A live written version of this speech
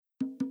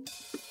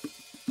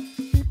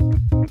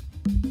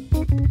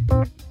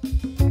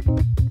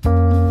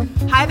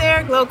Hi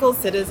there, local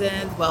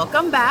citizens.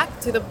 Welcome back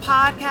to the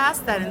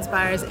podcast that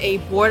inspires a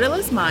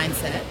borderless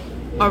mindset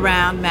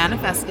around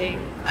manifesting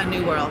a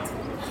new world.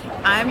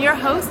 I'm your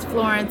host,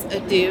 Florence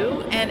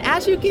Adu, and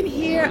as you can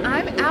hear,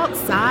 I'm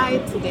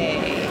outside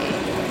today.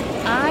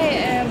 I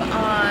am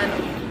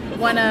on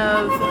one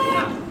of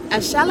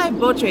Achale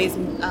Botre's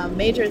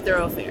major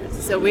thoroughfares.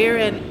 So we're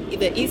in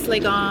the East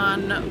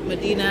Legon,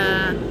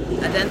 Medina,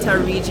 Adenta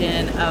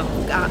region of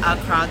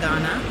Accra,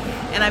 Ghana.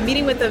 And I'm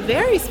meeting with a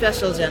very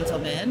special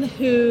gentleman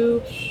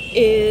who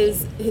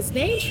his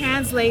name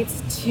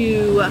translates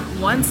to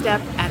one step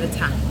at a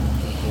time.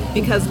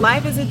 Because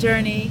life is a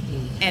journey,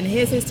 and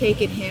his has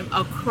taken him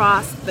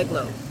across the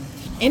globe.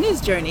 In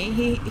his journey,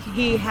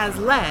 he has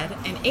led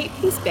an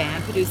 8-piece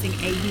band producing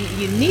a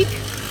unique,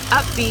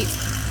 upbeat,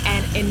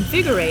 and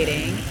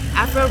invigorating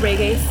Afro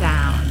reggae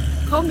sound,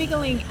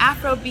 commingling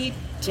Afrobeat,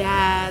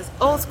 jazz,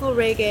 old school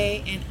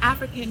reggae, and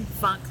African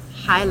funk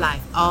high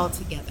life all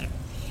together.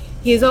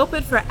 He is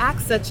open for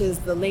acts such as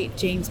the late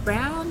James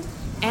Brown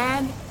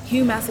and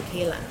Hugh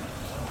Masekela.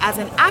 As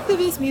an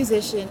activist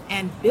musician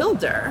and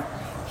builder,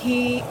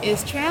 he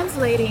is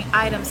translating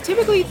items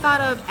typically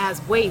thought of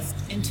as waste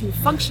into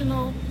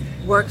functional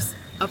works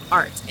of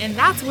art. And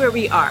that's where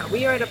we are.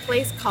 We are at a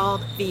place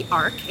called The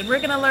Ark, and we're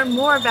going to learn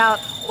more about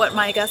what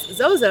my guest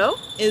Zozo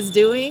is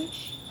doing.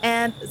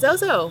 And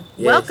Zozo,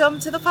 Yes. Welcome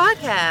to the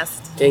podcast.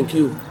 Thank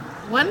you.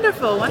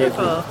 Wonderful,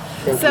 wonderful.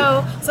 Thank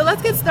you. So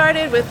let's get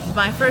started with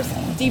my first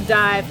deep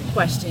dive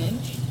question,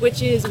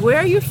 which is where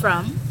are you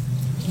from?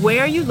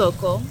 Where are you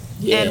local?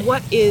 Yeah. And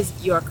what is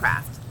your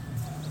craft?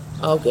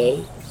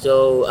 Okay.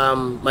 So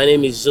my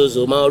name is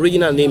Zozo. My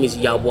original name is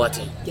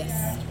Yabwati,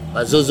 Yes.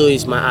 but Zozo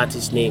is my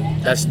artist name.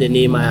 That's the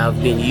name I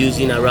have been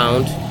using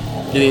around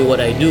doing what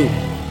I do.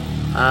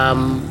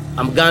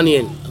 I'm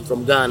Ghanaian. I'm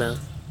from Ghana.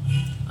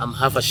 I'm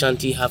half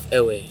Ashanti, half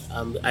Ewe.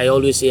 I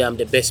always say I'm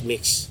the best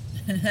mix.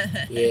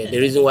 Yeah, the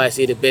reason why I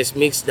say the best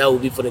mix, that will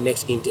be for the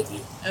next interview.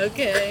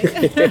 Okay.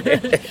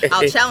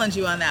 I'll challenge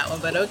you on that one,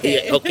 but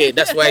okay. Yeah, okay,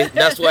 that's why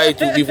it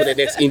will be for the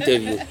next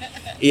interview.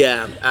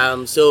 Yeah.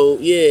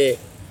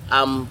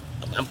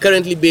 I'm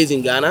currently based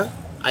in Ghana.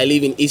 I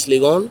live in East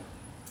Legon,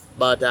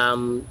 but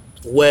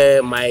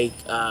where my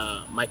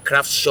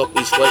craft shop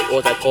is,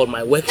 what I call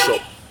my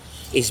workshop,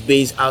 is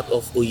based out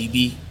of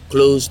Oyibi,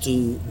 close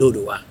to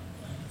Dodowa.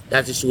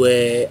 That is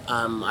where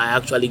I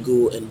actually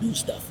go and do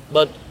stuff.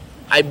 But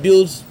I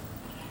build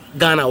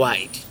Ghana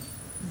wide.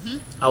 Mm-hmm.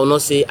 I will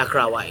not say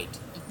Accra wide.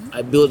 Mm-hmm.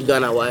 I build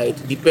Ghana wide.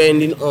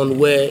 Depending on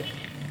where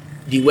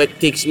the work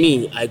takes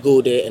me, I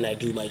go there and I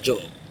do my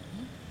job.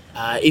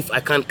 If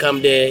I can't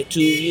come there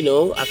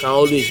too, I can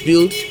always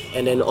build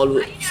and then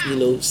always,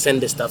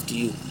 send the stuff to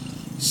you.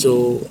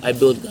 So I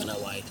build Ghana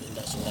wide, and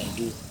that's what I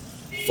do.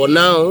 For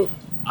now,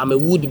 I'm a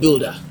wood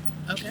builder.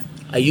 Okay.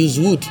 I use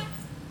wood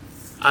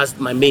as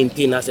my main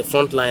thing, as a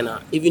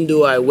frontliner, even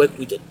though I work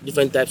with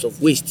different types of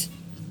waste,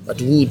 but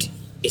wood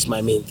is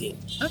my main thing.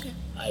 Okay.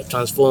 I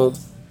transform,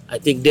 I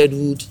take dead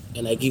wood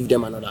and I give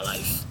them another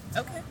life.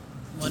 Okay.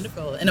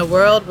 Wonderful. In a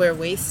world where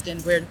waste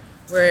and we're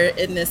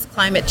in this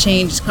climate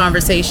change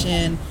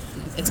conversation,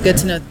 it's good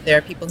to know that there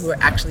are people who are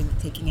actually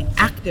taking an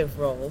active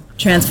role,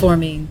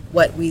 transforming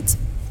what we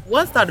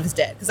once thought of as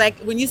dead. Because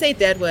when you say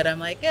dead wood, I'm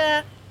like,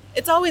 yeah,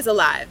 it's always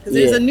alive because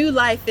there's a new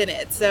life in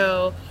it.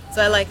 So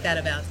I like that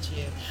about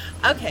you.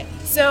 Okay,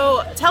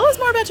 so tell us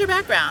more about your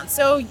background.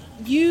 So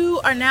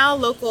you are now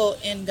local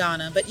in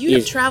Ghana, but you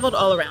have traveled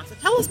all around. So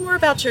tell us more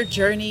about your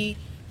journey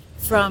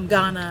from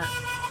Ghana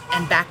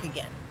and back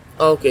again.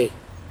 Okay.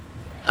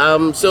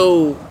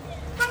 So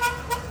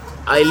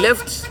I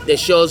left the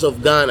shores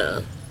of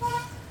Ghana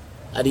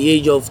at the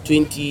age of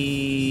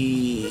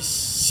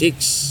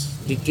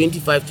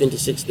 25,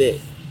 26 there.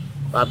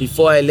 But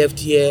before I left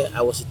here,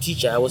 I was a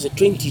teacher. I was a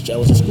trained teacher. I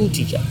was a school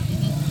teacher.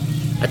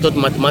 I taught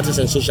mathematics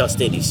and social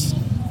studies.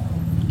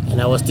 And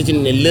I was teaching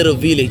in a little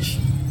village,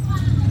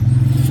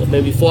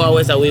 maybe 4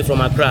 hours away from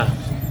Accra.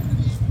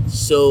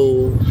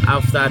 So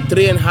after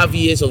 3.5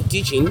 years of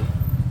teaching,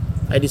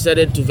 I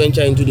decided to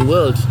venture into the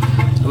world.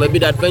 I'm a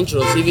bit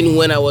adventurous. Even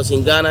when I was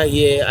in Ghana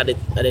here, at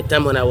the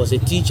time when I was a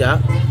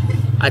teacher,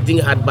 I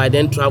think I had by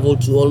then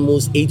traveled to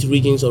almost 8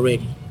 regions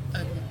already,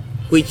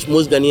 which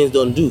most Ghanaians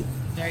don't do.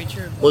 Very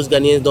true. Most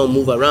Ghanaians don't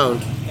move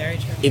around. Very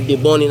true. If they're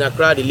born in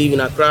Accra, they live in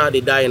Accra, they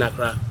die in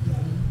Accra.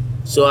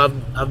 So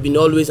I've been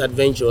always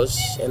adventurous,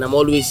 and I'm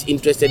always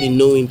interested in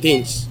knowing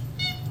things.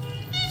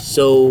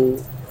 So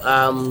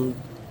one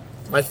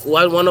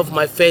of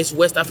my first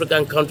West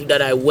African country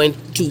that I went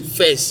to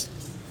first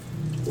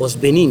was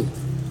Benin.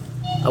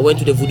 I went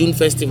to the Voodoo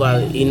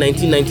Festival in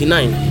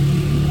 1999,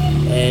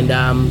 and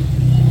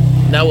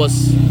that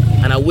was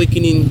an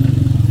awakening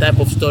type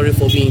of story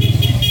for me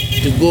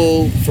to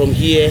go from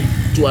here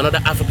to another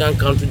African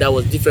country that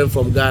was different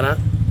from Ghana,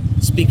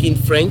 speaking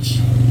French.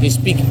 They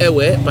speak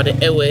Ewe, but the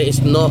Ewe is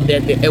not the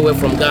Ewe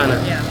from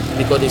Ghana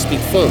because they speak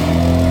Fon.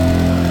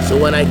 So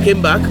when I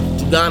came back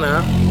to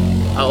Ghana,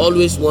 I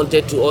always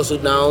wanted to also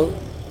now,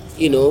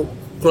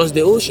 cross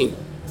the ocean.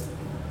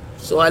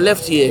 So I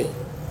left here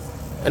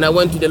and I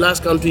went to the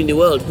last country in the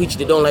world, which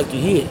they don't like to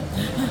hear.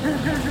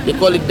 They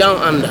call it down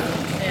under.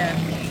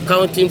 Yeah.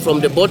 Counting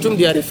from the bottom,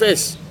 they are the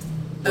first.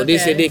 But they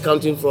say Okay. they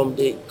counting from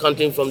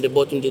the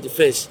bottom, they're the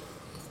first.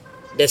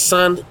 The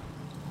sun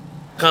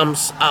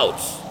comes out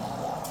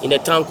in a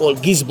town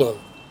called Gisborne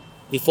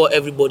before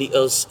everybody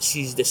else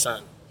sees the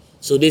sun.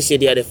 So they say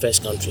they are the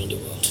first country in the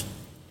world.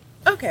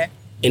 Okay.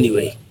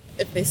 Anyway,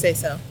 If they say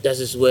so.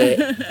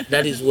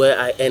 that is where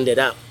I ended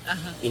up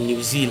in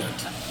New Zealand.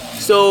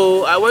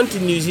 So I went to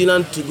New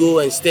Zealand to go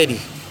and study.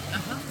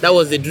 That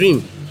was the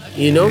dream,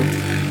 you know.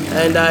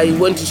 And I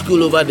went to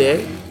school over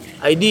there.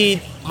 I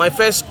did my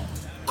first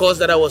course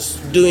that I was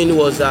doing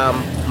was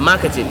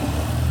marketing.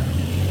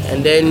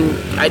 And then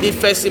I did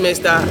first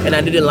semester and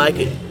I didn't like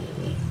it.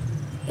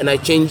 And I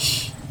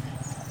changed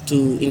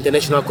to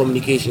international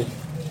communication.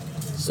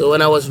 So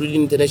when I was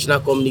reading international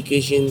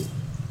communication,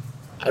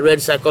 I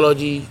read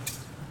psychology,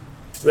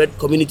 read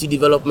community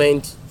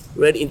development,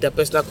 read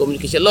interpersonal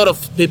communication, a lot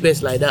of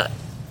papers like that.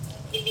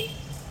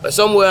 But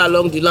somewhere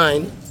along the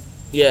line,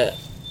 the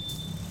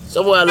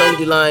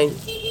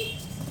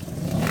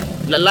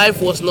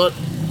life was not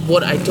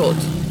what I thought.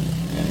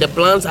 The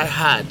plans I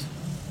had,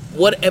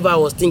 whatever I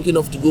was thinking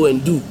of to go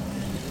and do,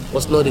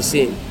 was not the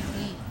same.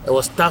 It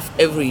was tough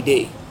every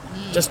day,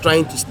 just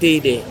trying to stay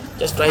there,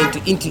 just trying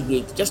to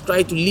integrate, just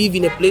trying to live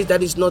in a place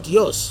that is not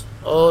yours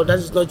or that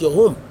is not your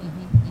home.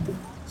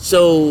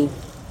 So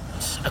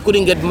I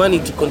couldn't get money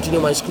to continue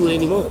my school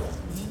anymore.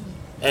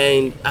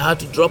 And I had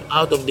to drop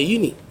out of the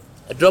uni.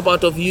 I dropped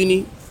out of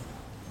uni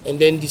and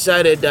then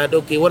decided that,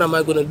 okay, what am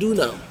I going to do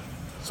now?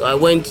 So I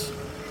went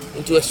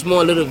into a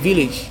small little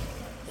village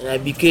and I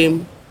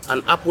became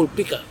an apple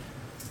picker.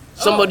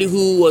 Somebody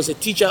who was a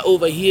teacher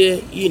over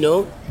here, you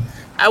know.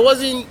 I'm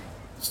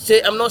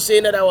not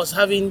saying that I was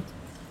having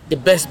the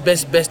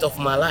best of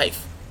my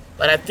life.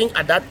 But I think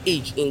at that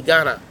age in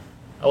Ghana,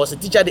 I was a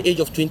teacher at the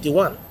age of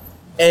 21.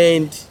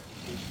 And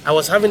I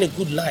was having a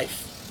good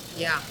life.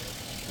 Yeah.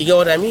 You get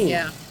what I mean?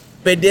 Yeah.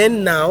 But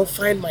then now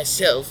find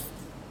myself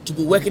to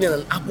be working in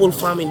an apple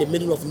farm in the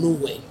middle of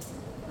nowhere.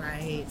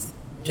 Right.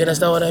 Do you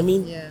understand what I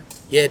mean? Yeah.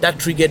 Yeah, that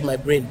triggered my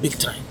brain big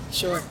time.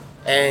 Sure.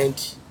 And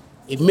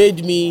it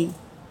made me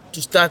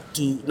to start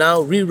to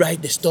now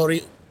rewrite the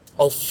story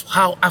of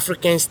how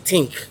Africans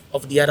think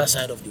of the other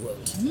side of the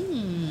world.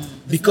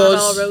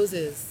 Because not all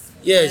roses.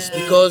 Yes,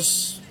 Yeah.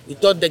 because we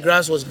thought the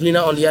grass was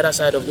greener on the other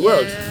side of the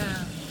world. Yeah.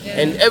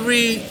 And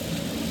every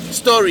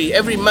story,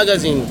 every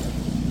magazine,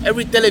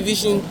 every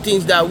television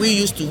things that we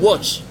used to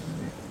watch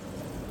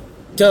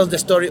tells the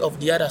story of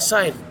the other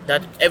side,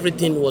 that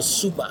everything was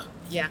super.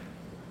 Yeah.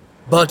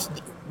 But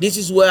this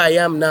is where I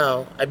am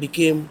now. I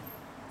became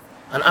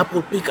an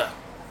apple picker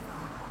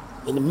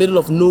in the middle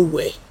of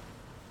nowhere.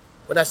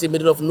 When I say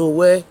middle of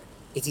nowhere,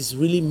 it is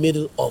really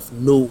middle of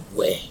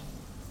nowhere.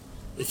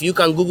 If you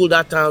can Google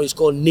that town, it's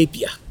called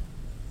Napier.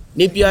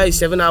 Napier is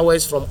 7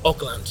 hours from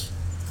Auckland.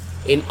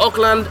 In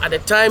Auckland, at the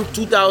time,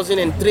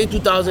 2003,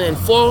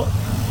 2004,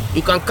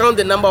 you can count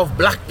the number of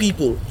black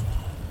people.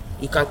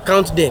 You can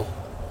count them.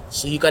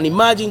 So you can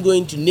imagine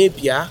going to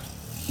Napier.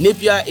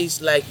 Napier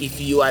is like if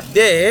you are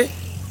there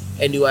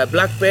and you are a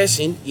black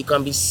person, you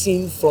can be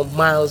seen from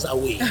miles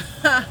away.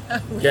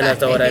 You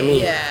understand what I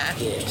mean? Yeah.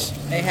 Yes.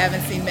 They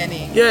haven't seen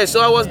many. Yeah,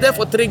 so I was there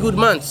for 3 good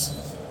months.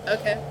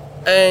 Okay.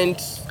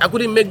 And I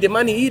couldn't make the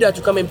money either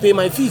to come and pay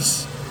my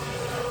fees.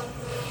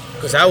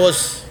 Because I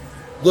was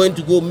going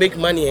to go make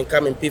money and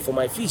come and pay for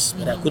my fees,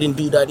 but I couldn't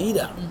do that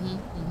either.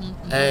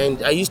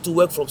 And I used to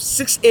work from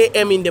 6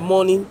 a.m. in the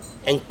morning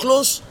and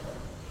close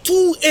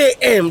 2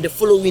 a.m. the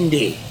following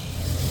day.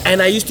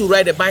 And I used to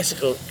ride a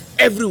bicycle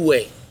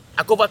everywhere.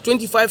 I covered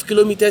 25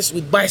 kilometers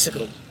with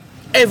bicycle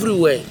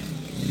everywhere.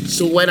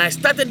 So when I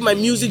started my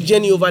music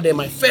journey over there,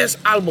 my first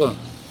album,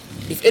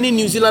 if any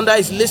New Zealander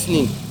is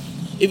listening,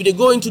 if they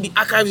go into the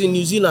archives in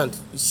New Zealand,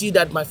 you see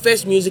that my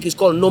first music is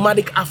called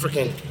Nomadic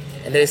African,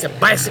 and there is a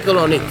bicycle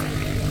on it.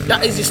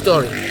 That is the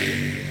story.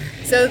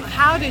 So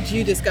how did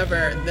you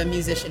discover the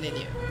musician in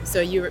you? So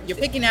you're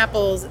picking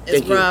apples, it's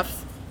Thank you.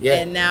 rough, Yeah.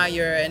 and now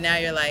you're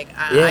like,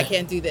 Yeah. I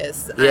can't do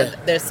this. Yeah.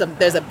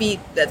 There's a beat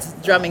that's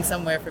drumming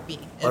somewhere for me.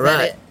 Is All that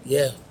right. it?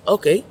 Yeah.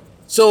 Okay.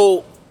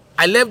 So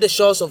I left the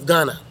shores of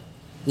Ghana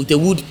with a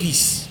wood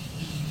piece,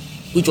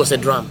 which was a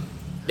drum.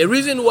 The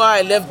reason why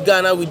I left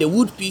Ghana with the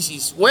wood piece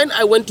is when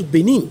I went to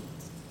Benin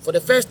for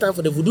the first time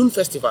for the Vudun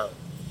Festival,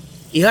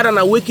 it had an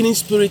awakening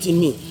spirit in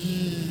me.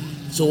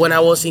 So when I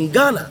was in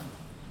Ghana,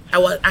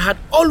 I had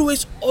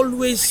always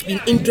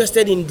been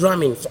interested in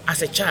drumming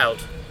as a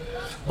child.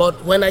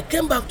 But when I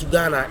came back to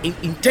Ghana, it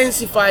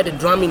intensified the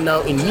drumming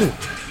now in me.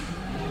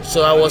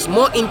 So I was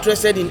more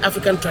interested in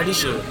African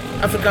tradition,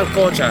 African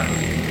culture,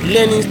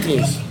 learning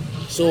things.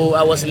 So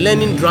I was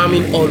learning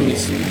drumming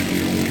always.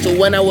 So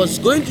when I was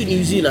going to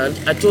New Zealand,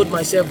 I told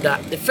myself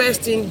that the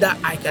first thing that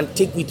I can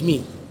take with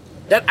me,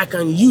 that I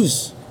can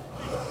use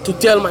to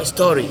tell my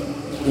story,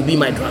 will be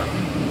my drum.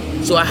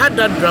 So I had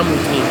that drum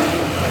with me.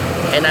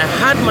 And I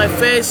had my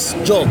first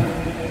job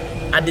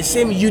at the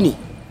same uni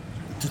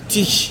to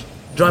teach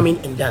drumming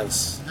and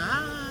dance.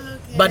 Ah,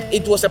 okay. But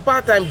it was a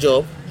part-time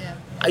job. Yeah.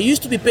 I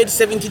used to be paid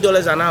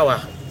 $70 an hour.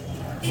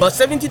 But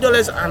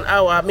 $70 an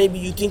hour, maybe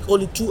you think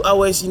only 2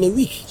 hours in a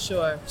week.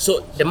 Sure.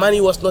 So the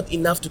money was not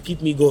enough to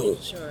keep me going.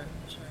 Sure.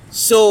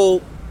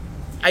 So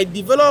I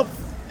developed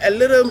a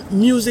little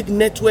music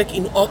network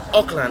in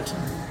Auckland,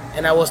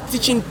 and I was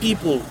teaching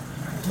people.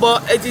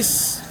 But it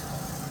is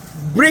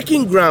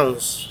breaking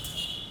grounds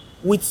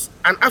with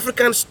an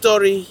African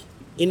story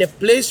in a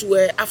place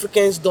where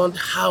Africans don't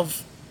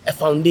have a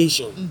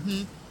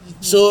foundation.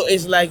 So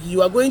it's like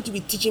you are going to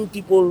be teaching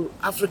people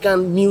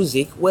African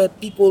music where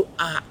people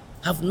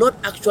have not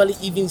actually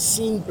even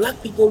seen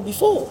black people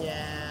before.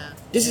 Yeah.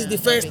 This is the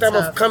first time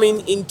of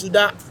coming into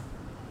that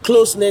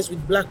closeness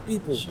with black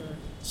people. Sure.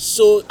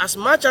 So as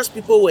much as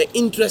people were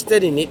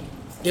interested in it,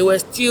 they were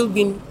still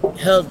being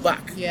held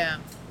back. Yeah.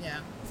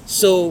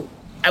 So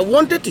I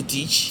wanted to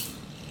teach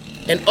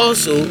and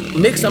also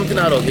make something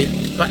out of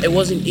it, but it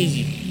wasn't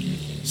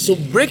easy. So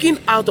breaking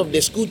out of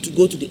the school to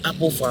go to the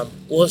apple farm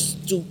was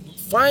to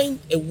find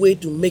a way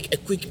to make a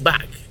quick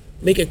bag,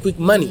 make a quick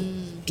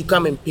money to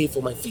come and pay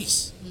for my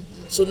fees.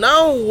 So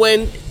now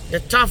when the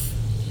tough,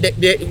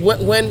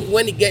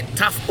 when it get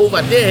tough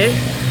over there,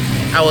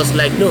 I was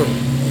like, no,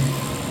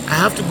 I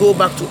have to go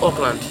back to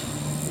Auckland.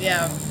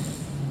 Yeah.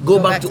 Go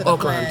back to the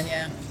Auckland. plan,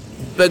 yeah.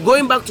 But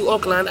going back to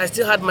Auckland, I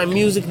still had my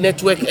music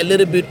network a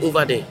little bit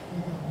over there.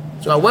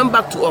 So I went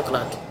back to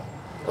Auckland.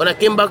 When I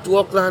came back to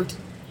Auckland,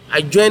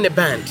 I joined a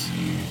band.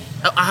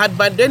 I had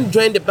by then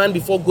joined the band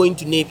before going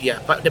to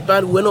Napier, but the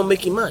band were not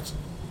making much.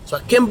 So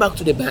I came back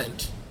to the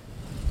band,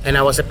 and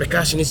I was a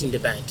percussionist in the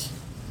band.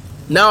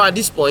 Now at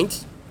this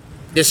point,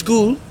 the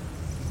school,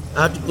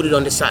 I had to put it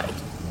on the side.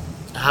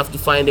 I have to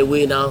find a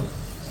way now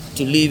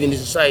to live in the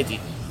society.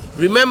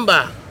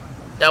 Remember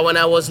that when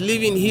I was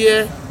living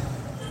here,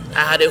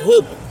 I had a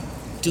hope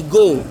to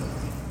go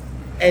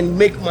and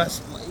make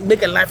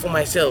a life for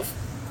myself.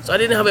 So I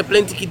didn't have a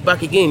plane ticket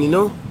back again, you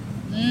know.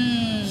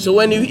 So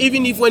when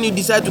you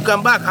decide to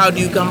come back, how do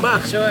you come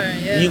back? Sure,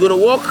 yeah. You're gonna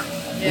walk,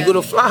 Yeah. you're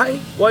gonna fly.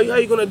 How are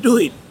you gonna do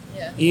it?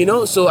 Yeah. You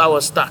know. So I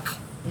was stuck.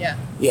 Yeah.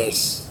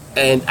 Yes,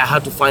 and I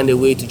had to find a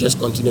way to just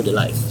continue the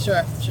life.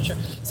 Sure.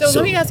 So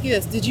let me ask you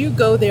this: did you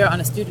go there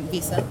on a student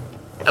visa?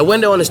 I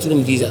went there on a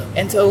student visa.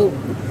 And so,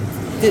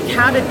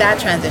 how did that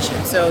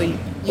transition? So you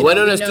I went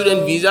on a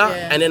student visa,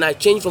 yeah. and then I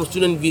changed from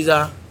student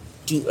visa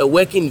to a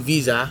working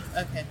visa.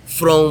 Okay.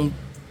 From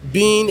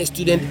being a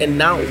student and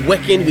now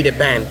working with a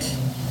band.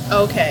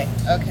 Okay.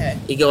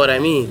 You get what I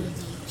mean?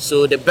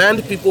 So the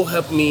band people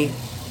helped me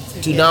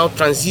to now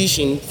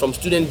transition from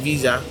student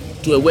visa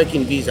to a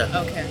working visa.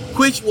 Okay.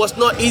 Which was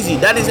not easy.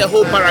 That is a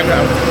whole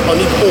paragraph on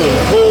its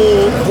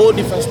own. Whole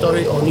different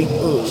story on its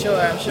own.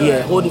 Sure.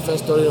 Yeah, whole different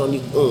story on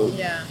its own.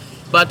 Yeah.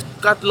 But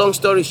cut long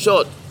story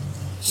short,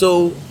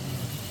 so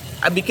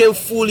I became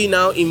fully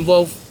now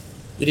involved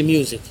with the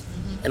music.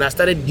 And I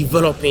started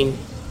developing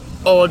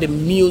all the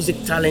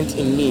music talent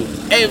in me.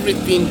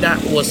 Everything that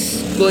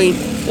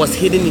was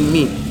hidden in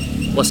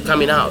me was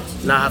coming out.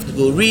 Now I have to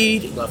go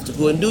read, I have to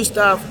go and do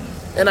stuff.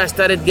 Then I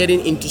started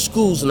getting into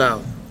schools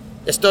now.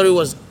 The story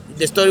was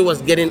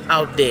getting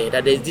out there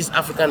that there's this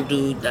African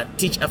dude that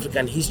teach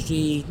African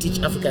history, teach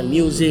African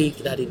music,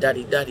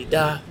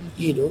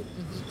 you know.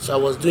 So I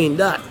was doing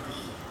that.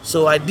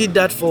 So I did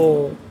that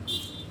for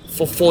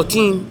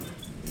 14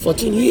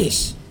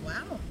 years.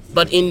 Wow.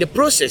 But in the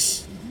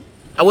process,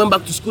 I went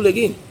back to school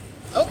again.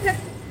 Okay.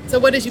 So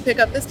what did you pick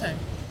up this time?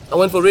 I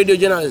went for radio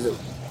journalism.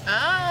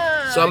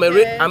 So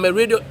okay. I'm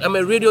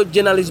a radio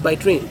journalist by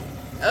training.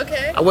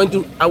 Okay. I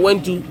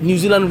went to New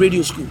Zealand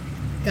radio school.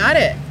 Got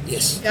it.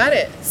 Yes. Got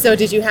it. So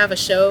did you have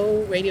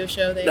a radio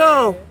show there?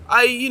 No,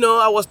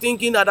 I was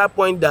thinking at that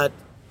point that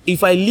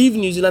if I leave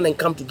New Zealand and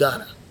come to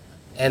Ghana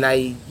and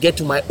I get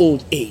to my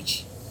old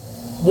age,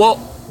 what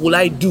will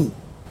I do?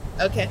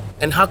 Okay.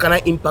 And how can I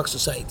impact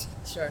society?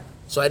 Sure.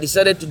 So I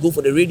decided to go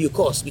for the radio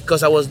course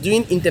because I was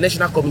doing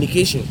international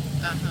communication.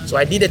 So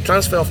I did a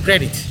transfer of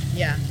credit.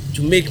 Yeah.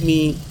 To make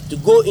me to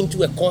go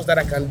into a course that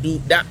I can do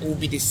that will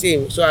be the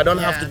same, so I don't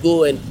have to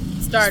go and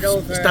start all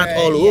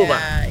over.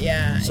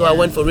 Yeah. So I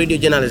went for radio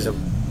journalism.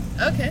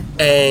 Okay.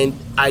 And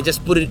I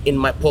just put it in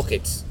my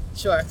pockets.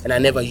 Sure. And I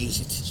never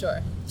use it.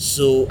 Sure.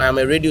 So I'm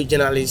a radio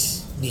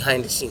journalist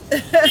behind the scene.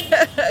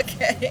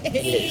 Okay.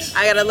 Yes.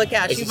 I gotta look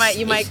out.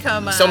 You might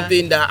come.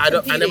 Something that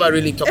I never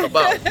really talk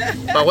about.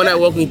 But when I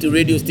walk into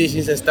radio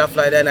stations and stuff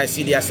like that, and I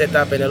see their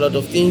setup and a lot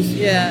of things.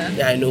 Yeah.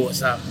 I know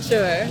what's up. Sure.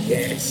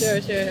 Yes. Sure.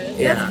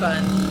 Yeah. That's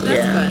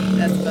fun.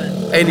 That's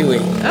fun. Anyway.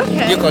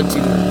 Okay. You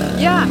continue.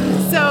 Yeah.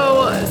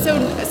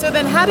 So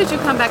then, how did you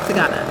come back to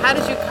Ghana? How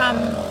did you come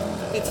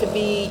to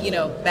be,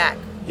 back?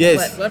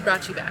 Yes. What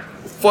brought you back?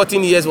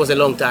 14 years was a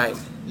long time.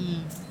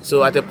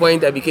 So at a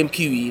point I became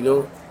Kiwi,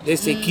 They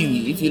say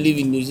Kiwi. If you live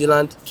in New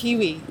Zealand.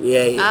 Kiwi.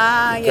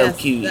 Yeah. Yes.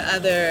 Kiwi. The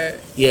other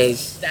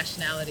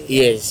nationality.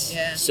 Yes.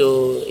 Yeah.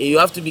 So you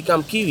have to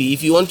become Kiwi.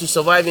 If you want to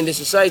survive in the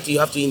society, you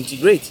have to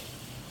integrate.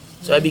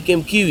 So I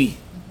became Kiwi.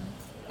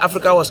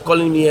 Africa was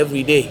calling me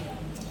every day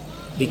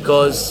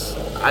because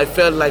I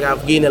felt like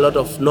I've gained a lot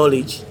of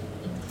knowledge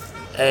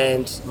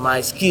and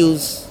my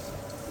skills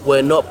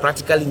were not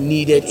practically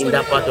needed in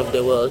that part of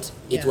the world.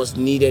 It Yeah. was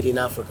needed in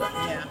Africa.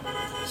 Yeah.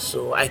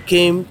 So I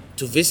came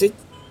to visit.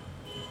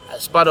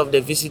 As part of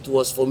the visit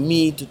was for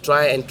me to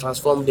try and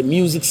transform the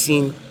music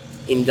scene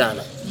in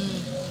Ghana.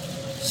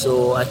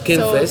 So I came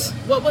So, first.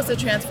 what was the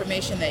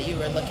transformation that you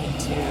were looking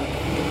to?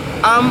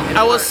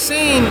 I was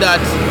saying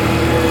that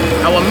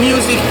our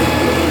music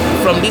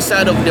from this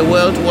side of the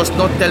world was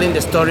not telling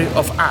the story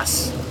of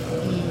us.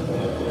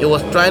 It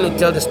was trying to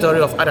tell the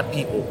story of other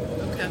people.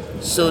 Okay.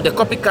 So the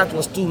copycat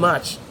was too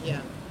much. Yeah.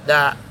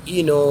 That,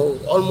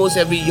 almost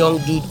every young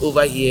dude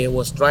over here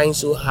was trying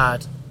so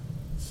hard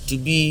to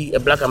be a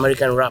Black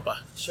American rapper.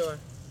 Sure.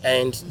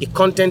 And the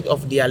content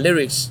of their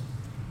lyrics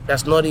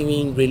does not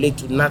even relate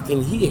to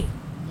nothing here.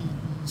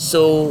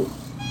 So,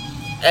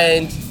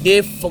 and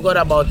they forgot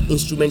about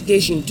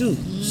instrumentation too.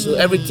 So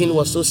everything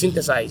was so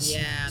synthesized.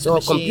 Yeah. So the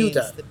a computer.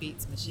 machines, the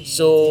beats machines.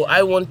 So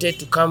I wanted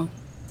to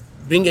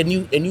bring a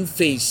new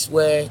face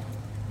where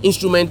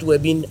instruments were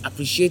being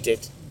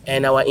appreciated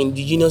and our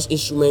indigenous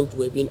instruments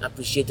were being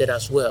appreciated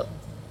as well,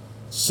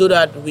 so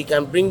that we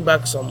can bring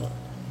back some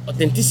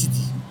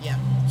authenticity. Yeah.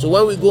 So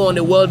when we go on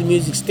the world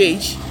music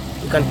stage,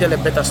 we can tell a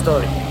better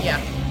story.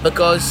 Yeah.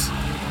 Because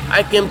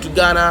I came to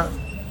Ghana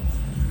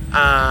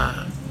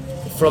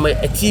from a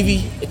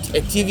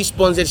TV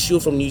sponsored show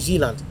from New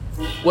Zealand,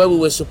 where we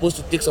were supposed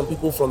to take some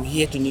people from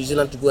here to New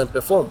Zealand to go and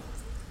perform.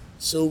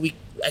 So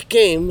I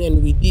came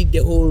and we did the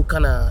whole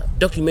kind of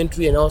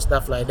documentary and all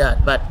stuff like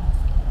that. But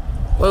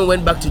when we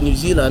went back to New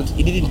Zealand,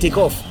 it didn't take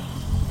off.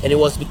 And it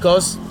was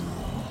because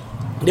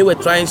they were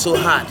trying so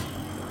hard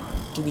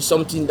to be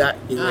something that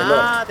they were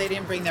not. They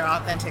didn't bring their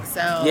authentic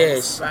selves.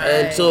 Yes, Right.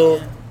 and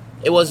so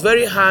it was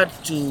very hard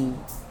to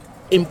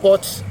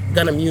import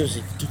Ghana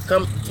music, to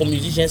come for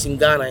musicians in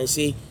Ghana and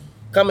say,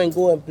 come and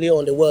go and play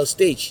on the world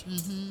stage.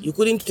 You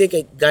couldn't take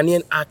a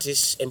Ghanaian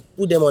artist and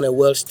put them on a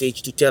world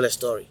stage to tell a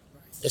story.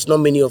 There's not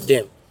many of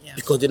them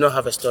because they don't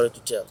have a story to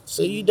tell.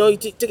 So you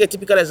take a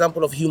typical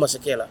example of Hugh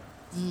Masekela.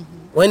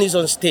 When he's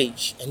on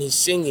stage and he's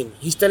singing,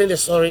 he's telling the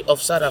story of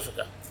South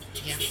Africa.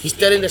 Yeah. He's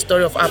telling the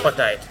story of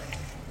apartheid.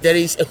 There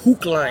is a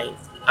hook line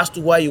as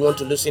to why you want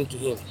to listen to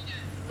him.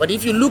 But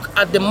if you look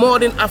at the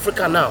modern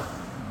Africa now,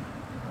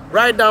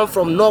 right down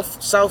from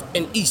north, south,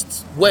 and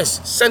east,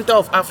 west, center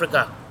of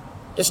Africa,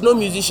 there's no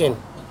musician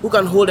who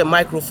can hold a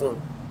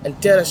microphone and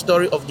tell a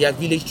story of their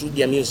village through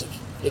their music.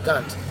 They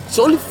can't.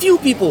 So only few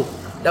people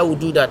that will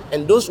do that,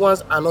 and those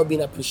ones are not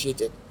being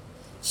appreciated.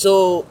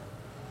 So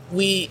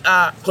we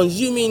are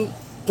consuming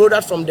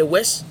products from the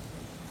West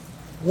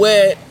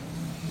where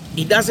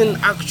it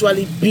doesn't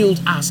actually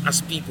build us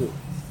as people.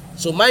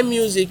 So my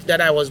music that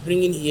I was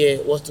bringing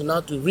here was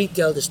to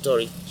retell the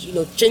story,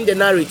 change the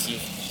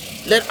narrative,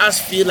 let us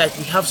feel like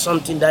we have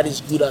something that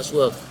is good as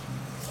well.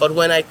 But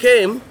when I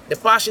came, the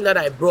passion that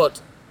I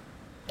brought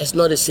is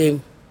not the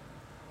same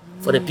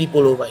for the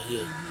people over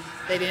here.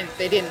 They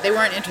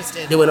weren't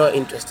interested. They were not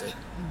interested.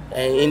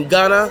 And in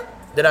Ghana,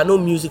 there are no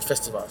music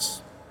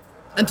festivals.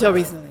 Until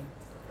recently.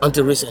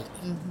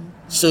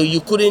 So you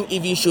couldn't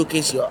even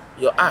showcase your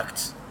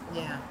act.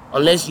 Yeah.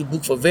 Unless you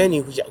book for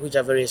venues, which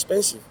are very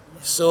expensive.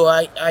 So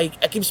I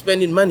keep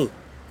spending money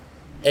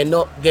and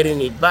not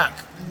getting it back.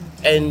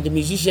 And the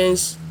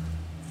musicians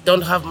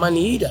don't have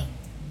money either.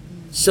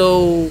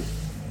 So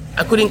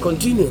I couldn't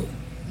continue.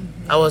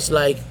 I was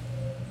like,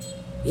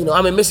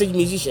 I'm a message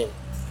musician.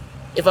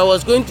 If I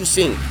was going to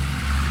sing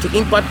to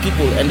impact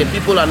people and the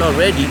people are not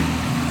ready,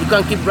 you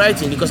can't keep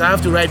writing because I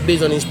have to write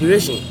based on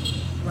inspiration.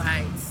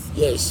 Right.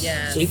 Yes.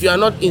 Yes. So if you are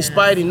not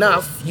inspired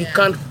enough, you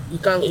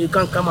Yeah.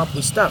 can't come up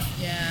with stuff.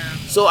 Yeah.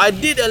 So I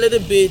did a little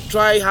bit,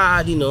 try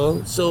hard,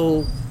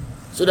 so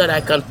that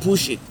I can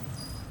push it.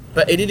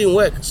 But it didn't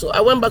work. So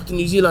I went back to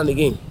New Zealand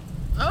again.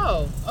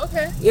 Oh,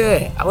 okay.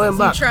 Yeah, I went So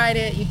back. you tried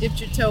it, you dipped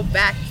your toe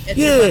back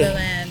into Yeah.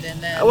 Motherland,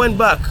 and then... I went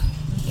back.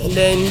 And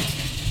then,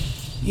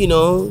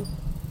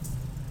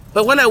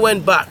 but when I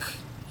went back,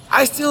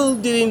 I still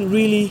didn't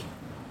really,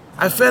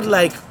 I felt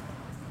like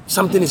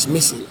something is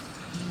missing.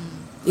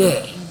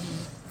 Yeah,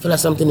 I felt like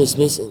something is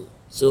missing.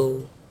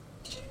 So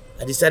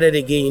I decided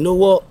again, you know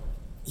what?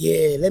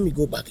 Yeah, let me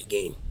go back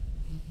again.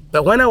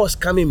 But when I was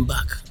coming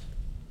back,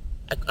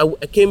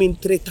 I came in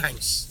 3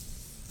 times.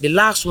 The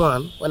last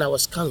one, when I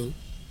was coming,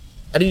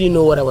 I didn't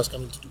know what I was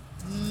coming to do.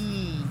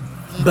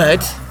 But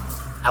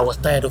I was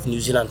tired of New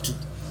Zealand too.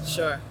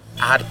 Sure.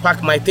 I had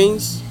packed my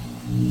things.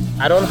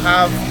 I don't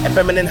have a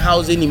permanent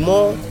house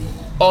anymore.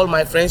 All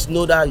my friends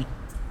know that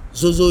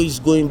Zozo is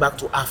going back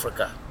to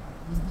Africa.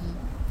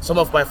 Some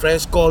of my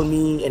friends call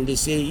me and they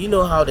say, you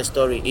know how the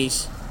story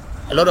is.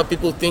 A lot of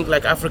people think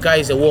like Africa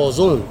is a war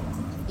zone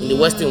in the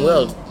Western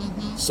world.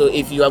 So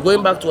if you are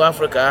going back to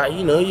Africa,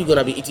 you're going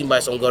to be eaten by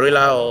some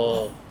gorilla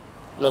or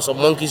some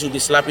monkeys will be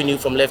slapping you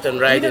from left and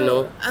right, A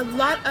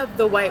lot of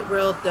the white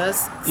world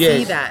does see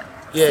Yes. that.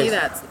 Yes.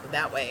 See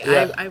that way.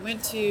 Yeah. I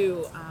went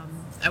to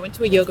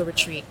a yoga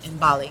retreat in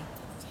Bali,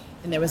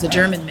 and there was a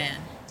German man,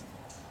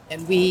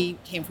 and we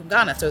came from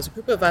Ghana. So it was a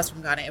group of us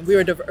from Ghana, and we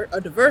were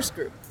a diverse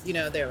group.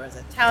 There was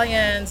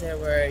Italians, there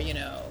were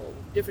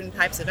different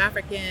types of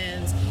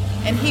Africans,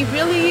 And he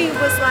really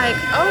was like,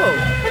 oh,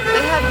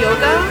 they have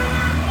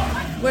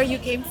yoga where you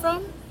came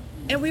from?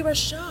 And we were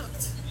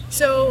shocked.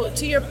 So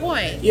to your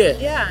point,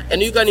 yeah.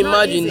 And you can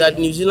imagine that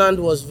New Zealand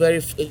was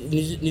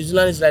New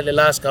Zealand is like the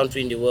last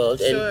country in the world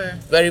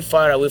and very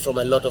far away from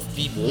a lot of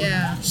people.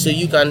 Yeah. So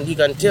you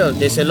can tell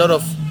there's a lot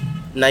of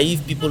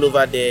naive people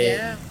over there.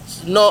 Yeah.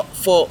 Not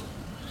for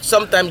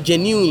sometimes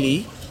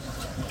genuinely,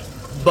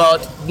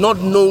 but not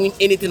knowing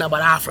anything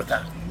about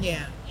Africa.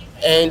 Yeah.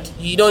 And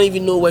you don't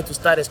even know where to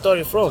start a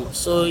story from.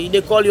 So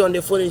they call you on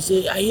the phone and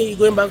say, I hear you're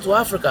going back to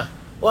Africa.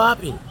 What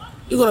happened?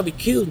 You're gonna be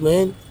killed,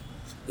 man.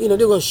 You know,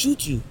 they're gonna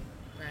shoot you.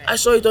 Right. I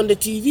saw it on the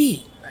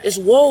TV. Right. There's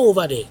war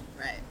over there.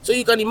 Right. So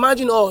you can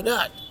imagine all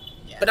that.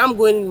 Yeah. But I'm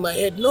going in my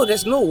head, no,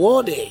 there's no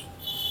war there.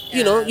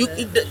 You know,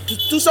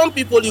 to some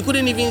people, you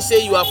couldn't even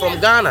say you are from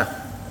Ghana.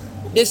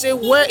 They say,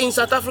 where in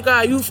South Africa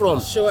are you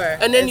from? Sure.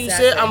 And then you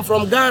say, I'm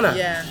from Ghana.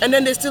 Yeah. And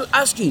then they still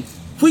ask you,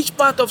 which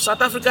part of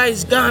South Africa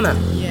is Ghana?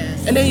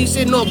 Yes. And then you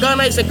say, no,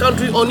 Ghana is a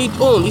country on its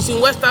own. It's in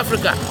West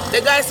Africa.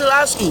 The guy still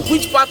asks you,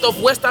 which part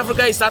of West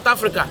Africa is South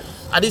Africa?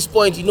 At this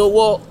point, you know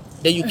what?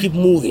 Then you keep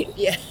moving.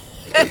 Yeah.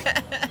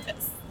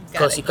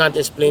 Because you can't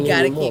explain you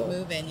gotta anymore. keep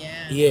moving,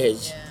 yeah.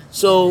 Yes. Yeah.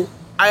 So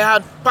I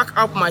had packed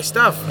up my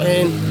stuff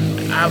and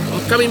I'm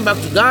coming back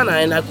to Ghana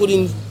and I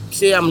couldn't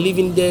say I'm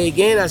leaving there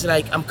again. I was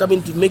like, I'm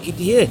coming to make it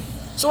here.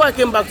 So I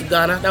came back to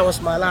Ghana. That was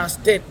my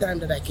third time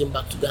that I came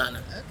back to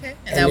Ghana. Okay.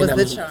 And that was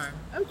the charm.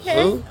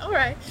 Okay. All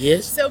right.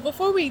 Yes. So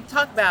before we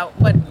talk about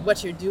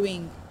what you're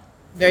doing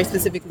very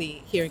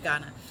specifically here in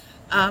Ghana,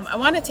 I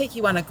want to take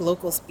you on a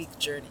global speak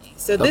journey.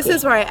 So this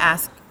is where I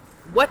ask,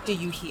 what do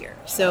you hear?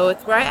 So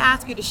it's where I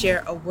ask you to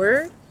share a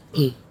word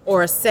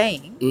or a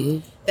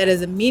saying that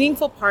is a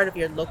meaningful part of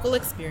your local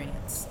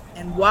experience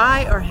and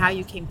why or how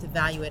you came to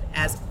value it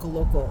as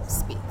global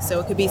speak. So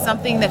it could be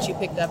something that you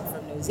picked up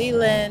from New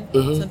Zealand,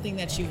 something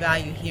that you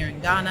value here in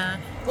Ghana.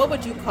 What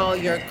would you call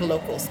your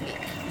global speak?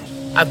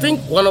 I think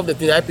one of the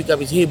things I pick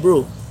up is, hey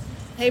bro.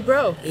 Hey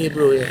bro. Hey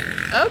bro,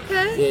 yeah.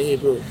 Okay. Yeah, hey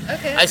bro.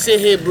 Okay. I say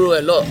hey bro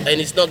a lot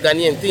and it's not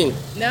Ghanaian thing.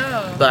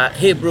 No. But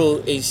hey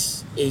bro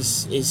is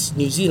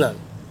New Zealand.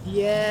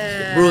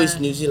 Yeah. Bro is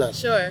New Zealand.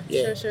 Sure.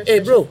 Yeah. Sure. Hey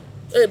bro.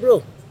 Hey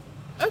bro.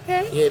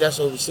 Okay. Yeah, that's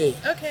what we say.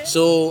 Okay.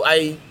 So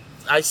I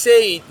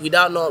say it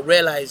without not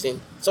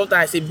realizing.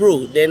 Sometimes I say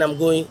bro, then I'm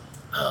going,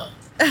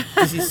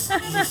 this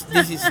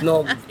is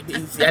not,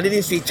 I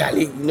didn't say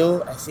Charlie, you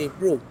know, I say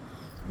bro.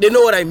 They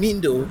know what I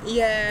mean though.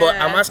 Yeah. But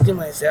I'm asking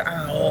myself,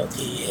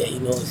 okay, yeah, you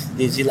know, it's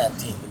New Zealand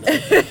thing,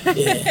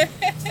 you know.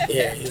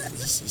 yeah.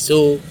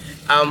 So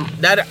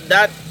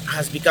that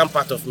has become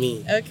part of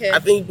me. Okay. I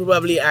think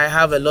probably I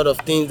have a lot of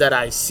things that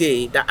I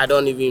say that I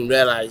don't even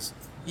realize.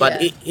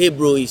 But hey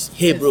bro is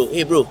hey bro,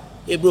 hey bro,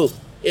 hey bro,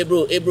 hey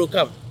bro, hey bro,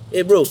 come,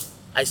 hey bro.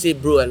 I say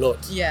bro a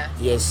lot. Yeah.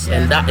 Yes,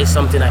 Yeah. and that is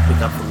something I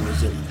pick up from New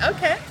Zealand.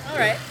 Okay. All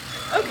right.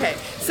 Okay.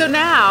 So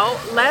now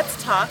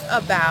let's talk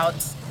about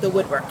the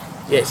woodwork.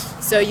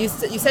 Yes. So you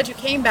said you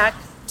came back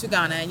to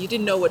Ghana and you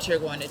didn't know what you're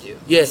going to do.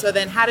 Yes. So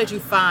then how did you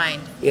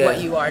find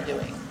what you are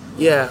doing?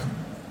 Yeah.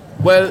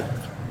 Well,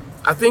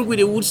 I think with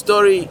the wood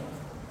story,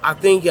 I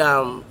think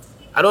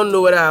I don't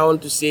know whether I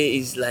want to say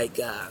is like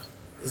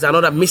it's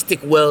another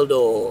mystic world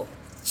or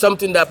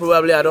something that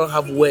probably I don't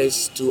have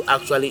words to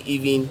actually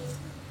even,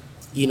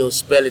 you know,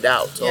 spell it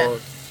out or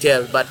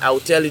tell. But I'll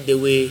tell it the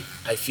way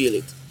I feel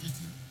it.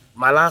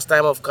 My last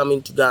time of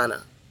coming to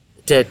Ghana,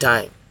 the third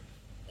time,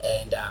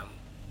 and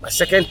my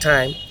second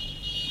time,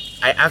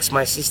 I asked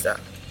my sister,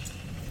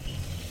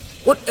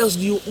 what else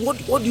do you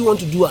want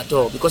to do at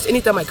all? Because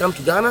anytime I come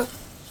to Ghana,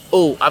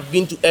 I've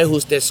been to air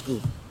hostess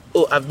school.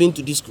 I've been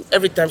to this school.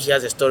 Every time she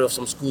has a story of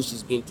some school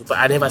she's been to, but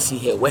I never see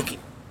her working.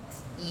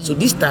 So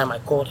this time I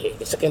called her,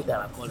 the second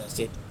time I called her and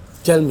said,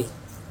 tell me,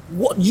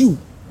 what do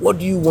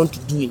you want to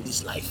do in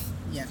this life?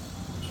 Yeah.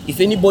 If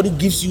anybody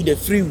gives you the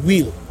free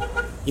will,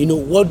 you know,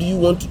 what do you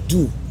want to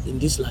do in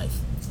this life?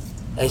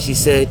 And she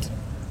said,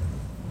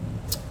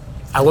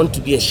 I want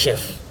to be a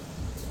chef.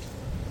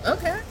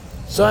 Okay.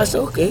 So I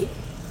said, okay,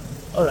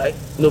 all right,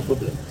 no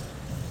problem.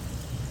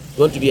 You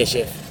want to be a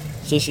chef?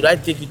 So should I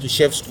take you to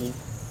chef school?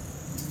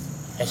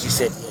 And she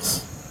said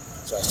yes.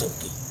 So I said,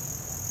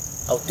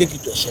 okay, I'll take you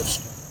to a chef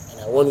school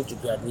and I want you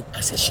to graduate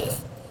as a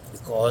chef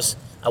because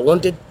I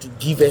wanted to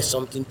give her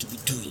something to be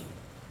doing.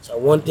 So I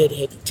wanted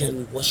her to tell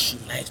me what she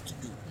likes to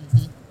do.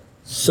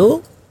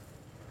 So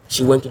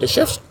she went to the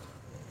chef school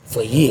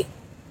for a year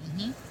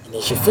and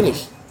then she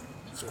finished.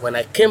 So when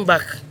I came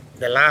back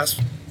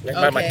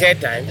my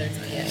third time,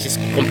 she's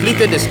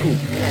completed the school.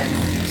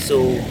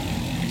 So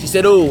she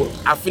said,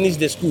 I finished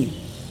the school.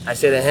 I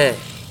said,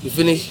 you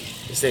finished?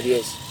 He said,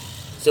 yes.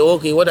 So,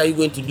 okay, what are you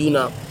going to do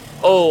now?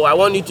 I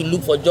want you to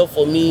look for a job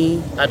for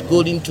me at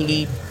Golden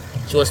Tulip.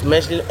 She was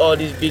mentioning all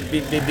these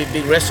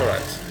big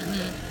restaurants.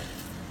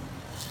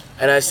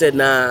 And I said,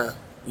 nah,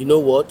 you know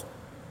what?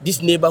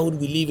 This neighborhood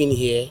we live in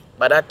here,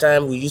 by that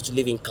time we used to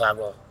live in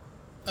Klagon.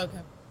 Okay.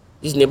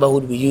 This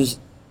neighborhood we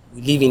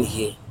live in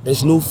here,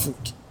 there's no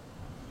food.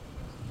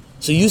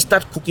 So you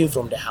start cooking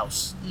from the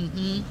house.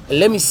 And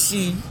let me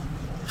see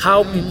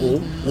how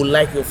people will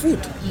like your food.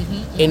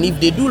 And if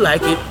they do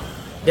like it,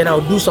 then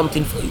I'll do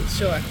something for you.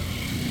 Sure.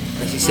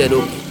 And she said,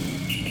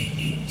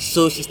 okay.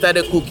 So she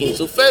started cooking.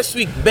 So first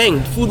week, bang,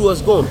 food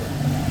was gone.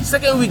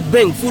 Second week,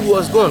 bang, food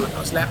was gone. I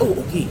was like, oh,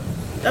 okay.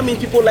 That means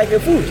people like your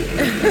food.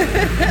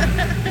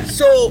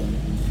 So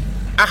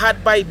I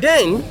had by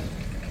then,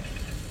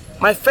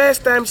 my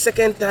first time,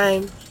 second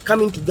time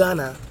coming to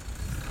Ghana,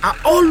 I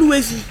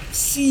always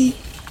see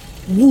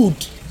wood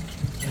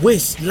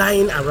waste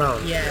lying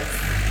around. Yes.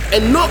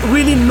 And not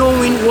really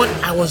knowing what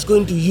I was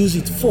going to use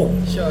it for.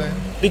 Sure.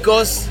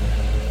 Because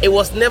it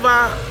was never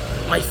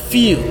my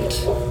field.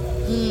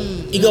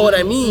 You get what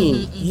I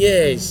mean?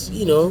 Yes,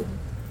 you know.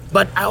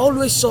 But I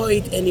always saw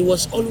it and it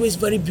was always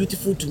very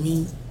beautiful to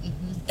me.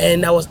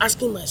 And I was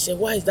asking myself,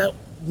 why is that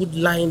wood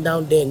lying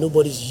down there?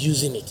 Nobody's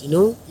using it, you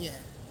know? Yeah.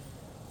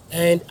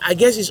 And I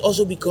guess it's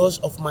also because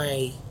of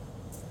my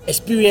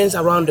experience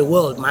around the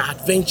world, my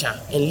adventure,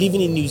 and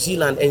living in New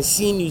Zealand and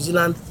seeing New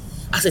Zealand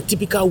as a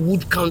typical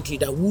wood country,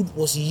 that wood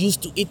was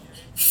used to its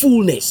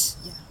fullness.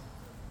 Yeah.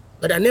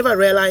 But I never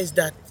realized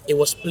that it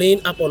was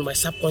playing up on my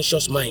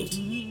subconscious mind.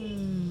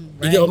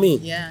 You get what I mean?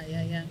 Yeah.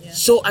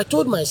 So I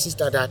told my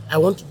sister that I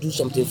want to do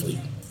something for you.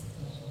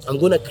 I'm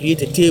going to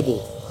create a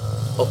table,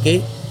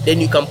 okay? Then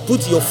you can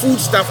put your food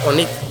stuff on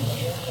it,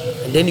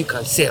 and then you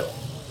can sell.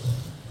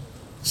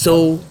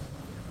 So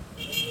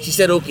she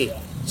said, okay.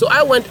 So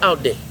I went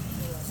out there.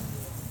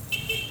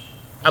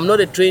 I'm not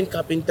a trained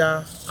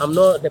carpenter. I'm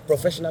not a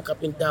professional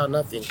carpenter or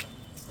nothing.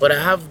 But I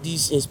have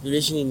this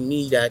inspiration in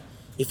me that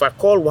if I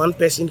call one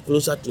person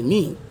closer to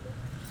me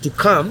to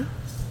come,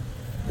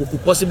 who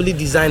could possibly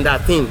design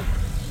that thing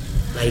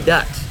like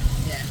that.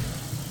 Yeah.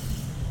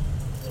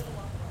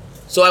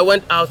 So I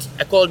went out,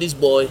 I called this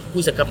boy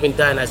who's a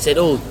carpenter, and I said,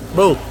 oh,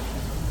 bro.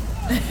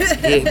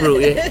 Yeah, bro,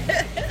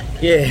 yeah.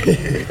 Yeah.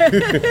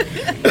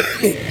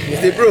 He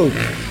said, bro,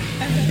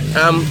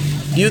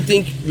 do you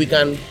think we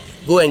can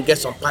go and get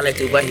some pallet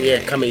over here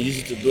and come and use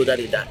it to build that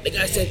and that? The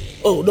guy said,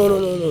 oh,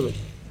 no.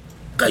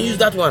 Can use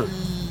that one.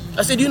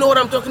 I said, do you know what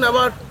I'm talking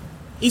about?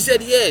 He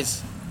said,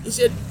 yes. He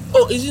said,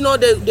 oh, is it not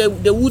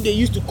the wood they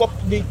used to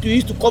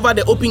cover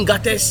the open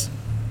gutters?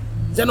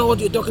 Is that not what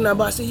you're talking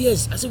about? I said,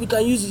 yes. I said, we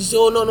can use it. He said,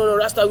 oh, no,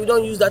 Rasta, we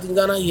don't use that in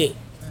Ghana here.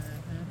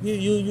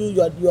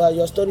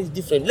 Your story is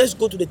different. Let's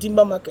go to the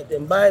timber market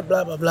and buy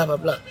blah, blah, blah, blah,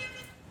 blah.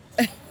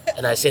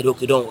 And I said,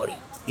 okay, don't worry.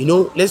 You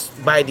know, let's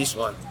buy this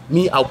one.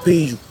 Me, I'll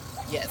pay you.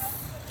 Yes.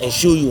 And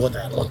show you what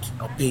I want.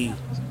 I'll pay you.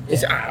 He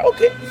said,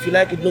 okay, if you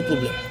like it, no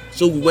problem.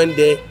 So we went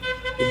there,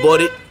 we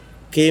bought it,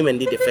 came and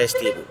did the first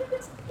table.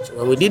 So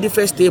when we did the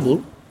first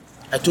table,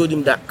 I told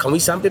him that, can we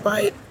sandpaper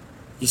it?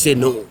 He said,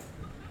 no.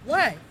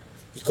 Why?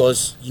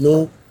 Because, you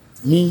know,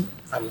 me,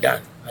 I'm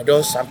done. I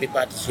don't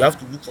sandpaper this. You have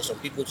to look for some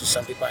people to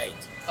sandpaper it.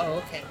 Oh,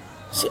 okay.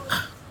 I said,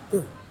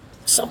 bro,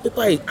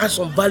 sandpaper it, add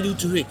some value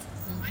to it.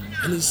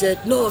 And he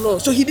said, no.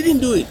 So he didn't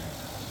do it.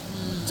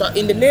 So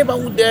in the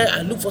neighborhood there,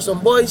 I looked for some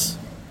boys,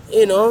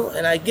 you know,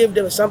 and I gave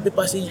them a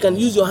sandpaper. I said, you can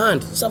use your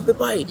hand,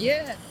 sandpaper it.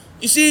 Yeah.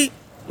 You see,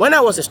 when I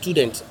was a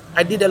student,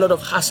 I did a lot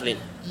of hustling.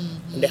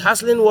 In the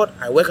hustling world,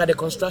 I work at the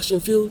construction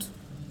field.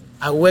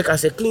 I work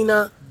as a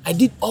cleaner. I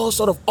did all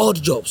sort of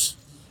odd jobs.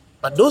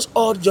 But those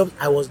odd jobs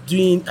I was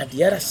doing at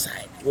the other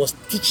side was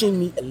teaching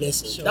me a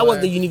lesson. Sure. That was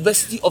the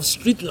University of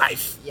Street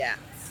Life. Yeah.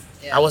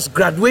 I was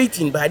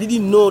graduating, but I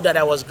didn't know that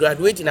I was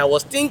graduating. I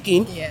was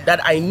thinking that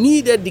I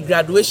needed the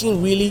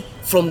graduation really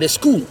from the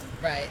school.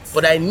 Right.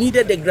 But I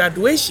needed the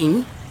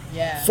graduation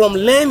from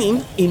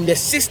learning in the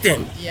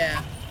system.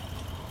 Yeah.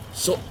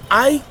 So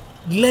I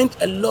learned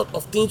a lot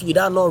of things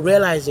without not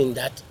realizing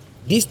that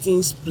these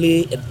things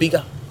play a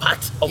bigger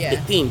part of the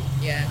thing.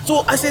 Yeah.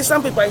 So I said,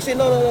 some people, I said,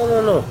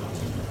 no.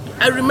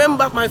 I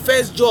remember my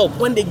first job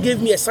when they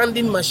gave me a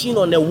sanding machine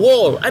on the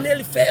wall. I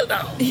nearly fell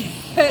down.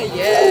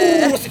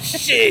 Yeah. Oh,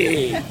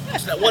 shit. I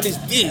was like, what is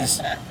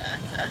this?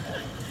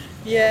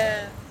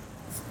 Yeah.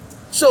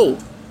 So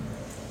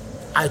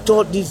I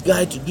taught this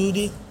guy to do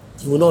this.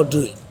 He will not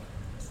do it.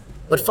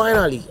 But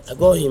finally, I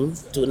got him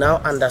to now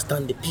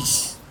understand the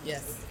piece.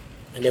 Yes.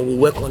 And then we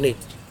work on it.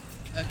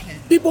 Okay.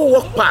 People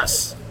walk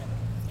past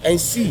and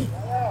see,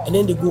 and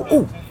then they go,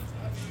 oh,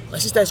 my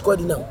sister is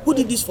calling now. Who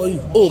did this for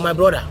you? Oh, my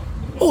brother.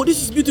 Oh,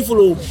 this is beautiful.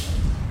 Oh.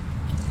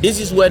 This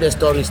is where the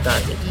story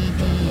started.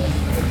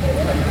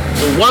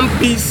 So one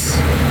piece,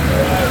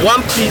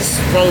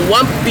 from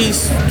one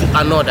piece to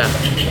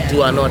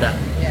another.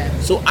 Yeah.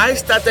 So I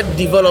started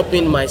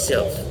developing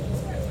myself.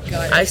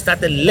 I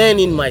started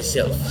learning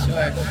myself.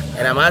 Sure.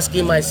 And I'm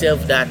asking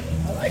myself that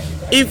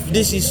if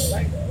this is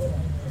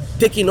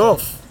taking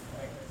off,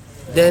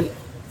 then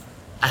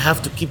I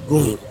have to keep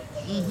going.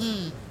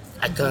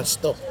 I can't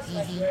stop.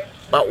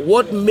 But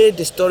what made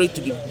the story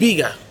to be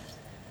bigger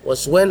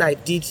was when I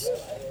did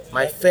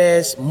my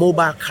first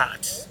mobile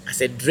cart as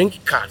a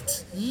drink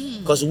cart.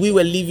 Because we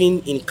were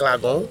living in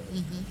Klagon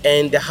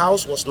and the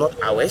house was not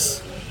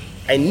ours.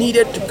 I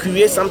needed to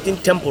create something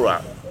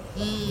temporal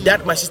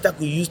that my sister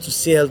could use to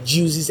sell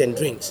juices and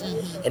drinks.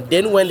 And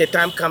then when the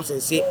time comes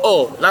and say,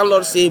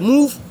 landlord say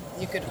move,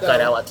 You could we go.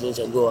 carry our things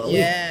and go away.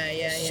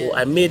 Yeah. So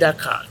I made that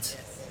cart.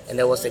 and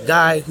there was a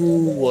guy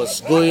who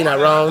was going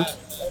around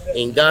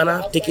in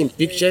Ghana taking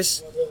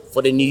pictures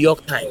for the New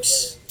York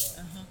Times.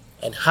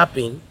 And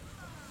happened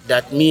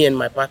that me and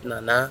my partner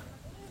now,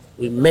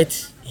 we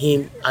met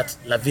him at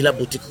La Villa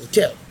Boutique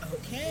Hotel.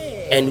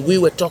 Okay. And we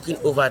were talking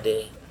over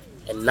there,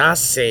 and Nas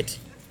said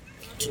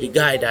to the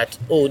guy that,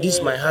 oh, this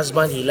is my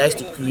husband, he likes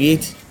to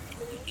create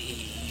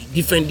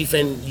different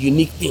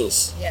unique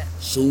things. Yeah.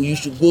 So you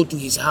should go to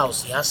his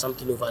house, he has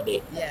something over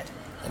there. Yeah.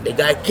 And the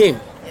guy came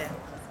Yeah.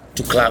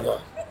 to Clago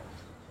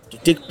to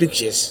take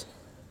pictures.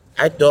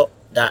 I thought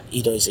that,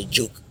 it's a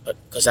joke,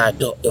 because I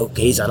thought,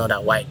 okay, he's another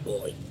white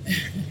boy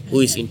who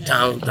is in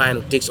town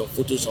trying to take some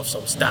photos of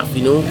some stuff,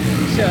 Sure.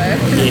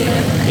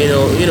 Yeah,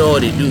 you know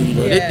what they do,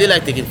 Yeah. they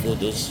like taking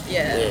photos.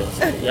 Yeah.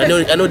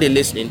 I know they're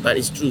listening, but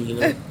it's true,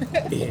 Yeah,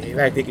 they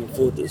like taking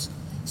photos.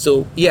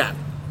 So yeah,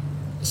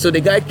 so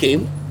the guy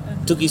came,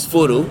 took his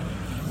photo,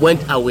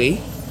 went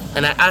away,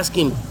 and I asked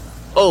him,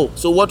 oh,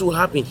 so what will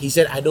happen? He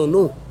said, I don't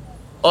know.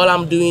 All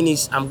I'm doing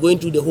is I'm going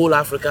to the whole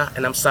Africa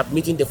and I'm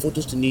submitting the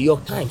photos to New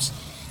York Times,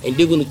 and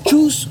they're going to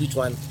choose which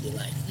one they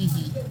like.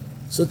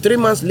 So 3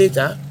 months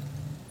later,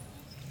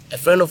 a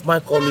friend of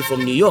mine called me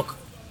from New York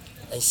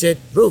and said,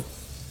 bro,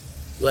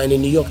 you are in the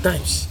New York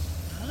Times.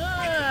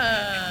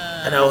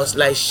 Ah. And I was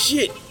like,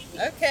 shit,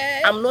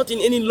 Okay. I'm not in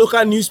any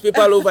local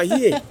newspaper over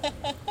here.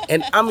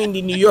 And I'm in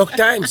the New York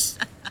Times.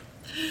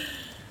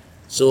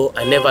 So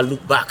I never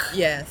looked back.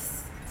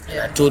 Yes. And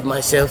I told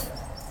myself,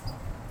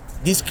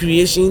 this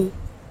creation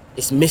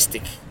is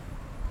mystic.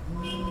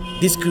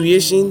 This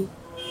creation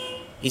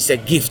is a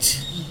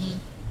gift.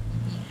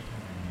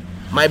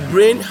 My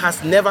brain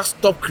has never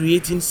stopped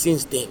creating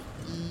since then.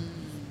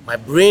 My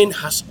brain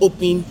has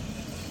opened,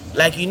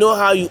 like you know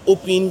how you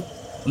open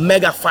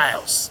mega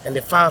files and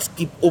the files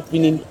keep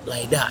opening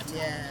like that.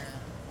 Yeah.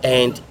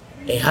 And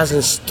it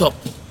hasn't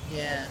stopped.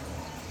 Yeah.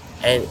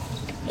 And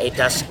it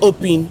has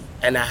opened,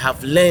 and I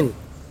have learned,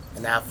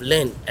 and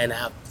I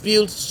have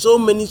built so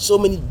many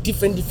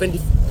different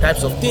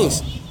types of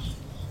things.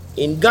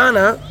 In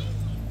Ghana,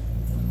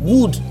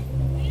 wood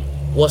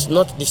was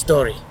not the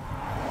story.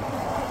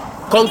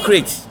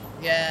 Concrete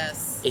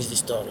Yes. is the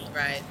story.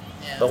 Right.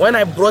 Yeah. But when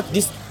I brought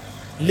this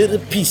little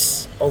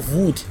piece of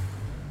wood,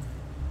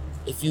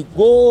 if you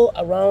go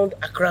around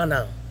Accra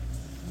now,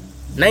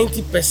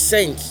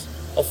 90%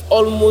 of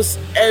almost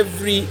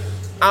every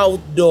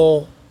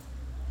outdoor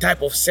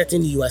type of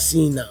setting you are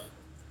seeing now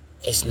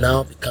is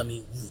now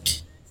becoming wood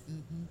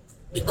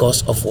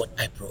because of what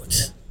I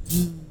brought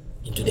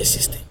into the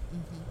system.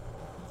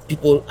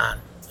 People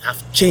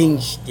have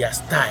changed their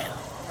style.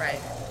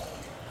 Right.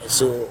 And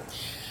so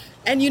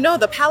And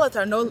the pallets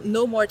are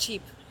no more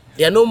cheap.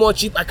 they are no more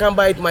cheap. I can't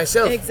buy it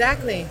myself.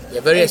 Exactly.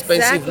 They're very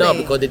expensive now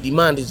because the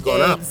demand is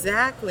gone up.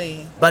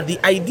 Exactly. But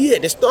the idea,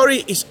 the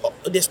story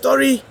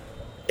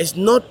is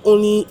not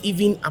only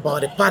even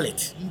about the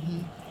palette.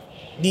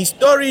 The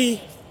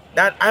story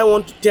that I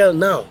want to tell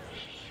now,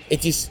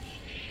 it is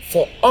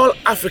for all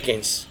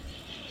Africans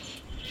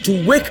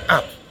to wake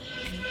up,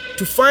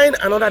 to find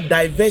another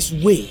diverse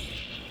way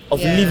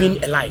of Yeah.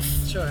 living a life,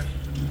 Sure.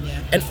 Yeah.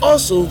 and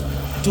also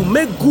to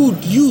make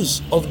good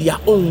use of their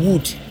own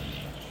wood.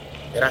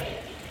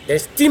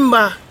 There's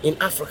timber in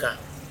Africa,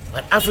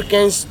 but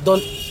Africans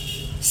don't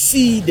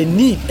see the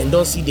need and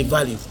don't see the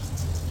value.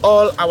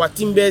 All our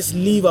timbers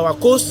leave our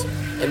coast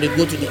and they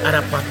go to the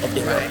other part of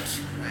the world.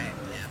 Right.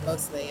 Yeah.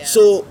 Mostly. Yeah.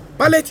 So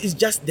pallet is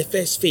just the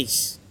first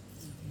phase,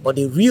 but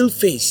the real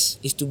phase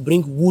is to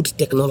bring wood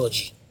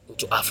technology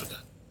into Africa.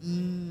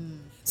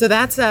 So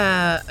that's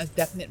a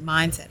definite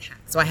mindset hack.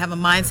 So I have a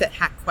mindset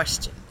hack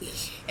question.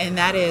 And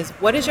that is,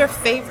 what is your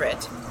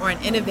favorite or an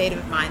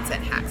innovative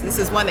mindset hack? This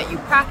is one that you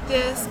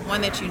practice,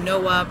 one that you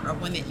know of, or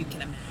one that you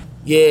can imagine.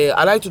 Yeah,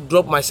 I like to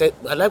drop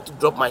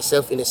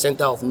myself in the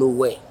center of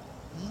nowhere,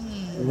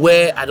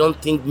 where I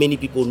don't think many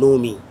people know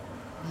me,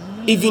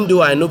 even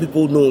though I know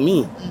people know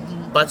me.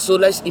 But so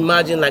let's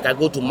imagine like I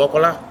go to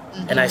Mokola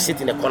and I sit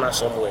in a corner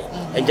somewhere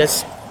and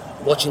just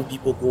watching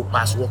people go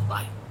past, walk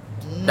by.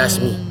 That's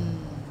me.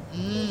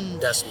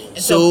 That's me.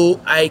 And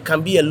So I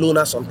can be a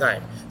loner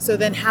sometimes. So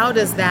then how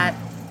does that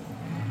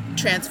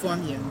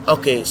transform you?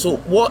 Okay, so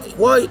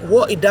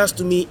what it does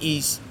to me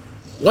is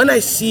when I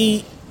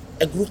see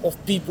a group of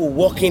people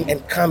walking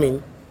and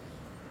coming,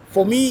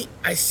 for me,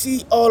 I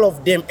see all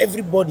of them,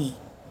 everybody,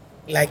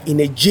 like in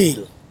a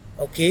jail,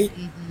 okay?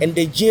 And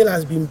the jail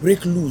has been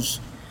break loose,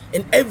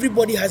 and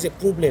everybody has a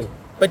problem.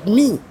 But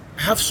me,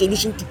 I have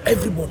solution to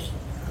everybody.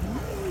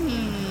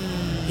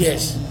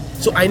 Yes.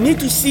 So I need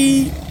to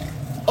see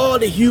all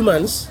the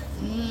humans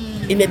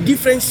in a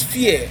different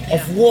sphere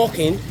of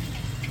walking.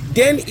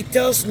 Then it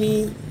tells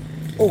me,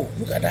 oh,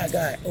 look at that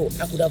guy. Oh,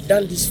 I could have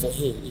done this for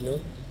him,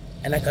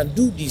 and I can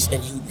do this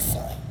and he'll be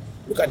fine.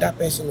 Look at that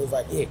person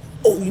over there.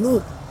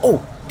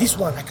 Oh, this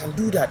one, I can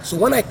do that. So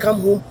when I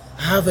come home,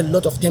 I have a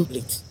lot of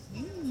templates.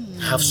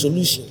 I have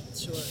solution.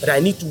 Sure. But I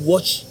need to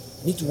watch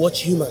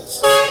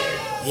humans.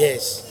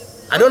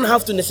 Yes. I don't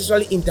have to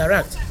necessarily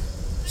interact.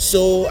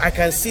 So I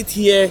can sit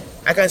here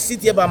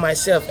by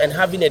myself and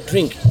having a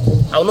drink.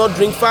 I'll not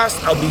drink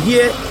fast, I'll be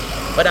here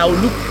But I'll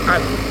look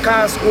at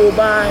cars go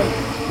by,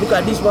 look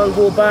at this one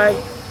go by,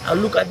 I'll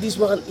look at this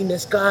one in the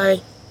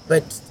sky.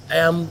 But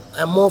I'm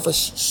more of a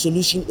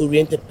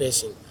solution-oriented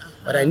person.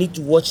 But I need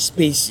to watch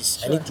spaces.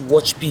 Sure. I need to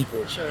watch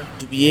people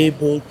to be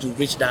able to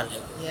reach that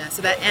level. Yeah,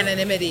 so that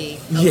anonymity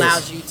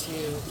allows you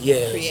to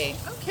create.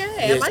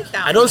 Okay, I like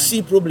that. I don't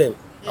see problem.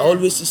 Yeah. I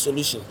always see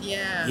solution.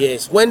 Yeah.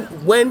 Yes.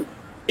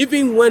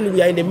 Even when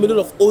we are in the middle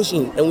of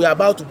ocean and we are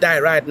about to die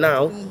right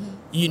now,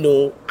 you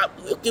know,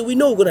 okay, we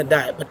know we're gonna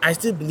die, but I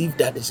still believe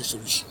that there's a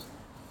solution.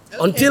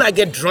 Okay. Until I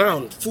get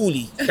drowned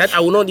fully, that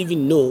I will not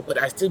even know,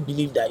 but I still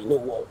believe that, you know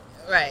what,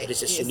 Right.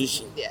 there's a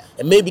solution. Yeah.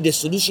 And maybe the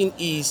solution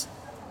is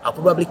I'll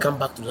probably come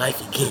back to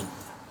life again.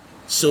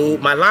 So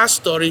my last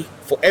story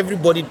for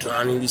everybody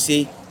drowning, we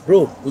say,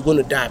 bro, we're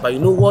gonna die, but you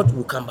know what?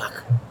 We'll come back.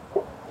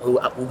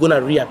 We're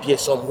gonna reappear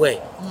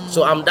somewhere.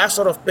 So I'm that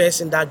sort of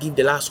person that give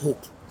the last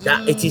hope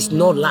that it is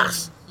not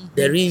last.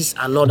 There is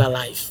another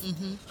life.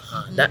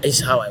 That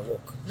is how I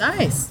work.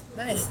 Nice.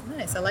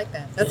 I like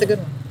that. That's a good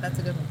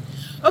one.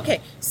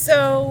 Okay,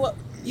 so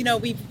you know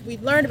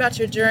we've learned about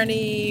your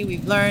journey.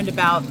 We've learned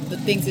about the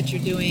things that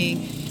you're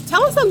doing.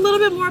 Tell us a little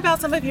bit more about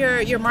some of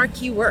your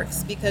marquee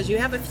works, because you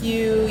have a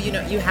few. You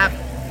know, you have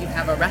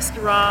a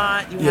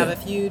restaurant. You have a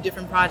few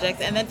different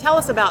projects, and then tell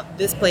us about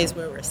this place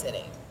where we're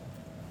sitting.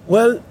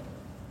 Well,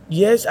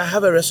 yes, I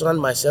have a restaurant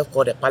myself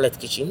called the Palette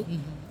Kitchen.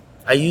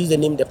 I use the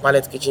name the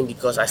Palette Kitchen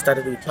because I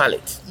started with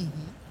palette.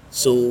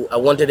 So I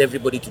wanted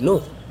everybody to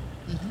know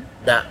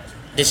that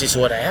this is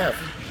what I have.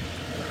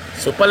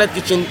 So Palette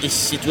Kitchen is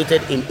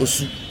situated in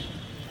Osu.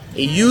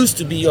 It used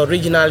to be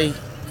originally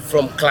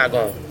from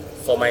Klagon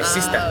for my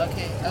sister.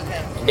 Okay.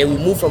 And then we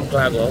moved from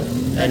Klagon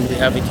and we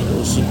have it in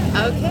Osu.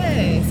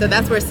 Okay, so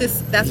that's where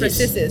Sis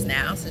is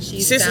now. So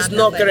she's Sis is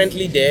not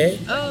currently there.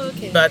 Oh,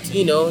 okay. But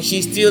you know,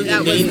 she's still That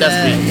in the was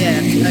industry.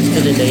 okay.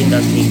 Still in the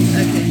industry.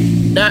 Okay.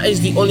 That is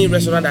the only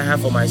restaurant I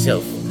have for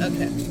myself.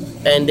 Okay.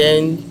 And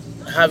then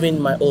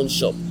having my own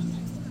shop.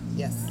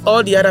 Yes.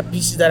 All the other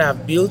pieces that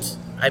I've built,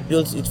 I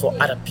built it for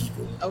other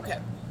people. Okay.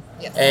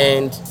 Yes.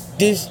 And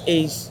this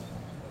is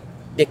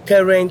the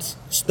current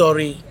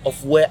story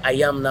of where I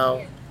am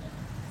now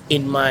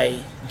in my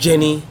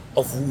journey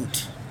of wood.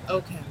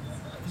 Okay.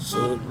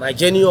 So my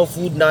journey of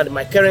wood now,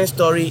 my current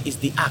story is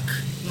the ark.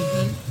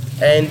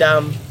 And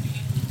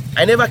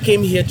I never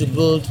came here to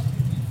build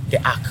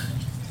the ark.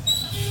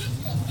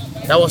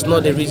 That was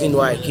not the reason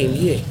why I came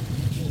here.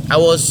 I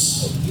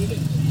was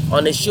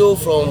on a show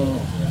from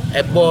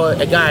a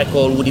guy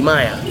called Woody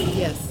Meyer.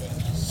 Yes.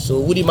 So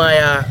Woody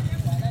Meyer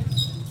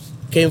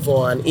came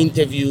for an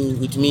interview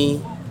with me,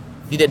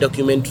 did a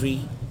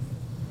documentary,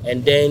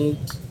 and then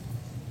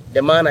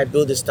the man I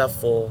built the stuff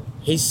for,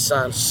 his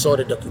son saw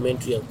the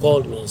documentary and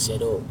called me and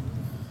said, oh,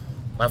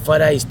 my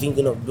father is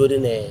thinking of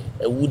building a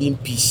wooden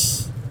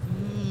piece.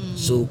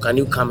 So can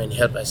you come and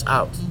help us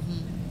out?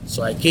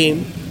 So I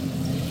came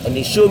and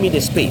they showed me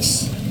the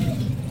space.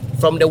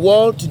 From the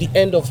wall to the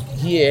end of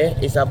here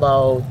is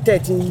about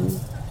 13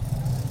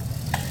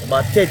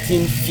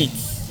 feet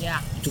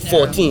to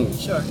 14.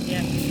 Sure,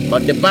 yeah.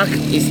 But the back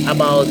is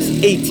about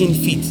 18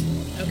 feet.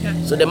 Okay.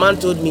 So the man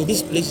told me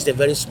this place is a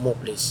very small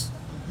place.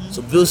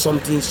 So build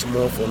something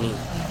small for me.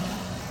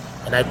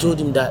 And I told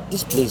him that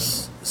this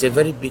place is a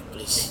very big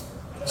place.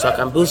 So I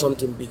can build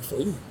something big for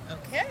you.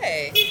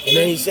 Okay. And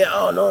then he said,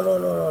 oh,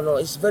 no,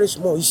 it's very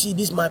small. You see,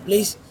 this is my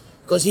place?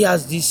 Because he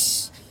has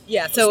this.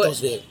 Yeah, so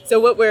stores there. so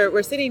what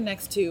we're sitting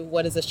next to,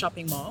 what is a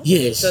shopping mall?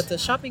 Yes. So it's a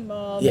shopping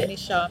mall, many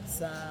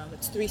shops,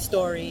 it's 3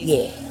 stories.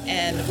 Yeah.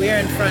 And we're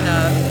in front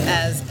of,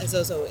 as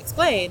Ozo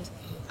explained,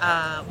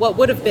 what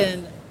would have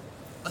been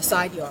a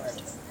side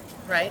yard,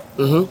 right?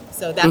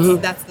 So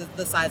that's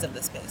the size of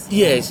the space.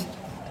 Yes.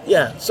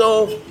 Yeah.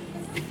 So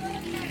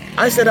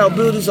I said I'll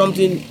build you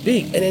something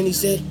big, and then he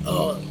said,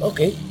 "Oh,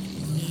 okay,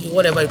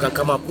 whatever you can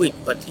come up with,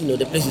 but you know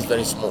the place is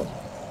very small."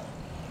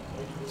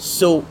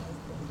 So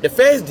the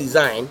first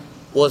design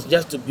was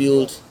just to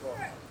build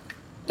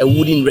a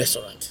wooden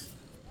restaurant.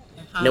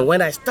 And then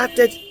when I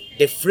started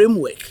the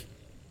framework,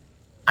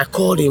 I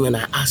called him and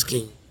I asked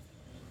him,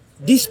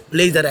 "This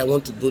place that I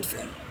want to build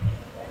for you,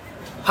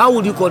 how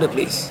would you call the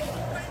place?"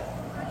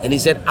 And he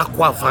said,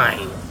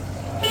 "Aquavine."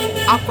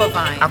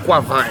 Aquavine.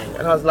 Aquavine.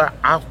 And I was like,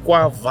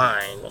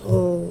 Aquavine.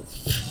 Oh,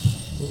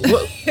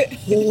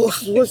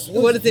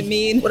 what does it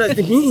mean? What does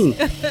it mean?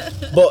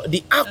 But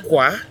the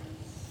aqua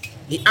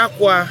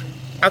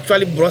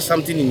actually brought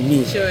something in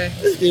me. Sure.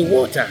 This is the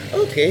water.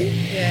 Okay.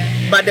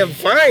 Yeah. But the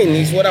vine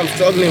is what I'm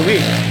struggling with.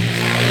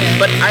 Yeah.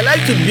 But I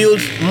like to build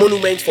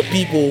monuments for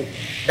people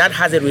that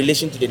has a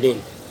relation to the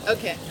name.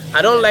 Okay.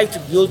 I don't like to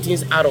build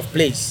things out of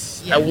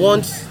place. Yeah.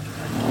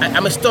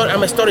 I'm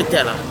a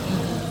storyteller.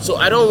 So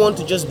I don't want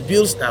to just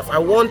build stuff. I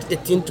want the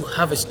thing to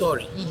have a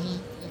story.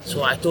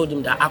 So I told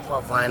him that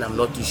Aquavine, I'm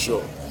not too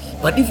sure.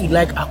 But if you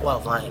like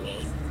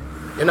Aquavine,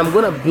 then I'm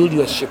gonna build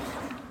you a ship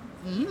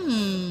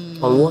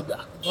on water.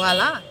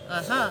 Voila.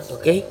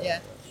 Okay? Yeah.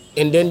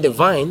 And then the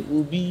vine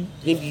will be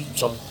maybe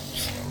some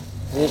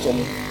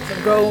Some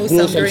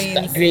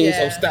greens,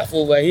 some stuff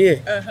over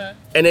here.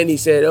 And then he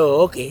said,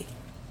 oh, okay.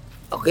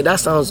 Okay, that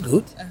sounds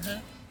good. Uh-huh.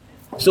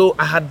 So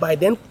I had by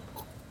then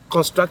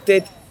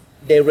constructed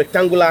the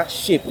rectangular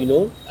shape,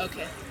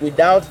 Okay.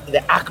 without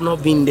the arc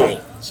not being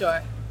there.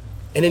 Sure.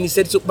 And then he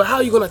said, so, but how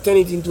are you going to turn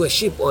it into a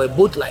ship or a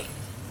boat like?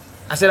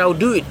 I said, I'll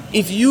do it.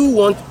 If you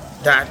want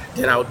that,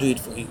 then I'll do it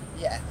for you.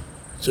 Yeah.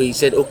 So he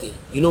said, okay,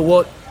 you know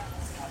what?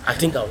 I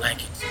think I'll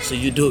like it. So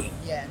you do it.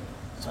 Yeah.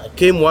 So I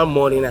came one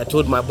morning, I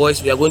told my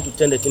boys, we are going to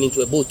turn the thing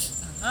into a boat.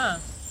 Uh-huh.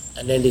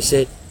 And then they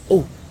said,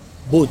 oh,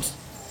 boat.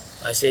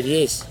 I said,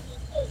 yes.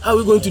 How are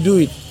we going to do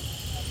it?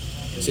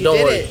 I said, don't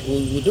did worry, it.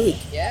 we'll do it.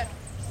 Yeah.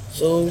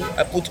 So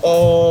I put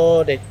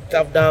all the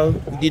stuff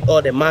down, we did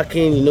all the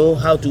marking,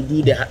 how to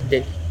do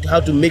how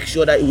to make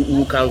sure that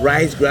we can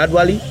rise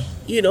gradually,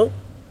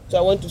 So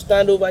I want to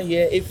stand over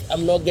here. If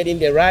I'm not getting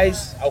the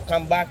rise, I'll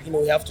come back,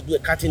 we have to do a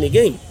cutting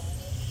again.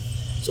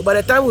 So by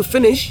the time we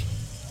finish,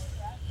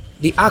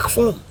 the arc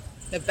formed.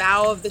 The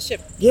bow of the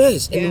ship.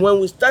 Yes, Yeah. and when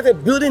we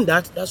started building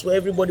that, that's where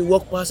everybody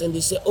walked past and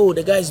they said, oh,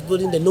 the guy is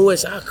building the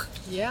Noah's Ark.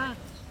 Yeah.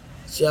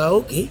 So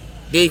okay,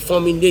 they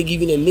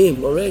giving a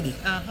name already.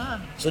 Uh-huh.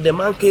 So the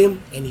man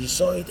came and he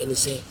saw it and he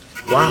said,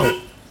 wow,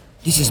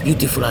 this is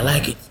beautiful, I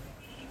like it.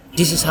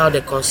 This is how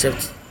the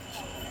concept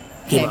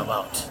came Okay.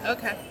 about.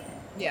 Okay.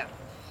 Yeah.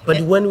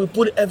 But when we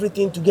put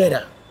everything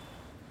together,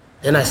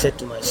 then I said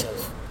to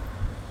myself,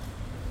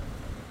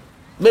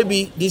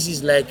 maybe this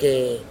is like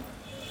a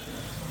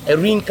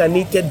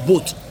reincarnated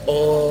boat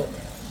or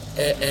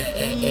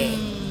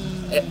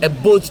a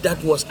boat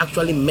that was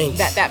actually meant.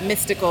 That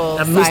mystical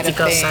That side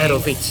mystical of side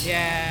of things. it.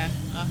 Yeah.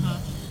 Uh-huh.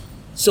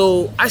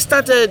 So I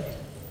started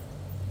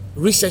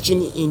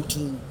researching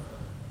into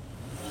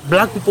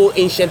black people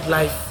ancient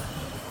life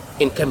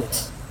in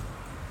Kemet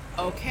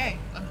Okay.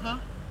 Uh-huh.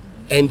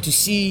 and to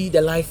see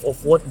the life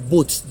of what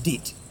boats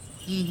did.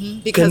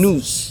 Because,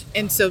 Canoes.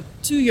 and so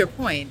to your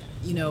point,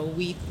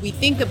 we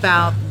think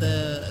about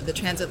the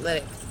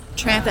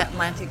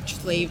transatlantic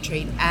slave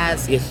trade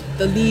as Yes.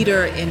 the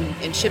leader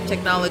in ship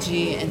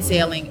technology and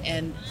sailing,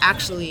 and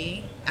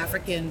actually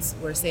Africans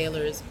were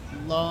sailors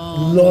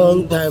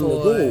long time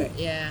before. ago.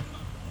 Yeah.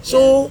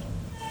 So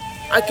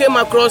I came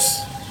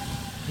across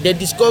the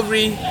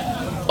discovery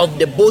of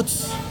the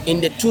boats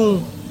in the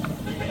tomb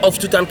of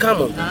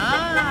Tutankhamun.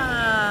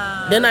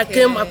 Then I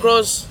came okay.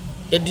 across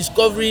the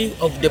discovery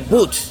of the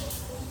boat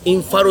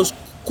in Pharaoh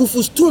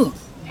Khufu's tomb.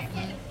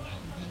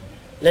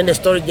 Then the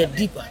story get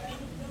deeper.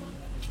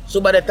 So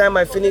by the time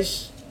I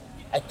finished,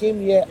 I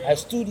came here, I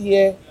stood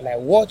here and I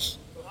watched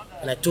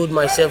and I told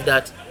myself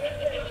that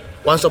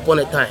once upon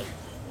a time,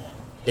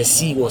 the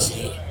sea was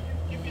here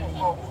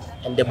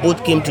and the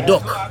boat came to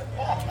dock.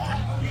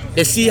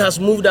 The sea has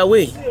moved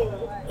away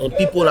and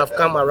people have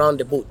come around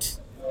the boat.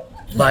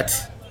 But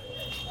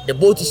the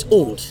boat is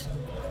old.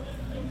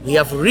 We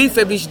have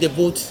refurbished the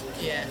boat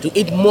Yeah. to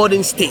its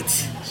modern state,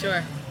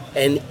 Sure.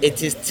 and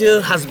it is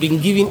still has been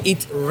given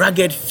it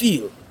rugged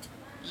feel.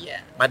 Yeah.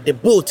 But the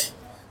boat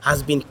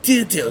has been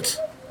tilted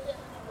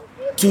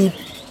to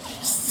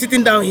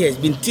sitting down here. It's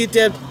been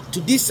tilted to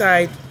this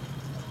side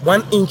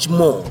 1 inch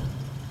more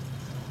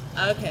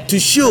Okay. to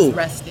show It's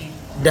resting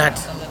that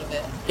a little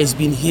bit. it's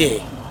been here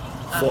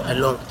for a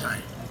long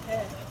time.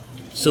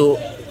 So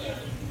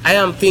I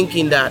am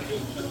thinking that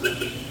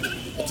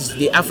it is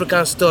the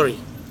African story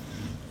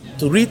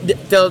to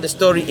tell the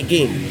story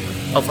again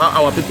of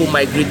how our people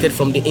migrated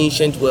from the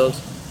ancient world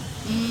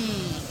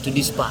to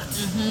this part,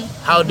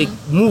 how they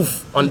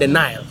move on the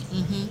Nile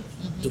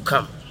to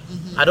come.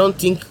 I don't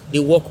think they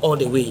walk all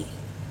the way,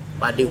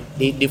 but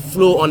they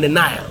flow on the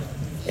Nile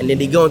and then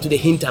they go into the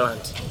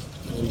hinterland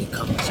and then they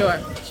come. Sure.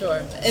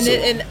 And So-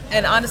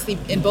 and honestly,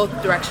 in both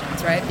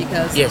directions, right?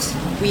 Because Yes.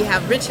 we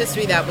have rich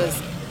history that was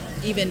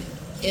even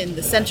in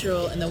the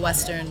central and the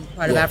western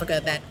part of Yeah.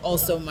 Africa that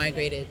also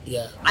migrated.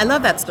 Yeah. I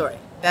love that story.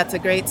 That's a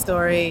great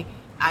story.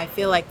 I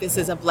feel like this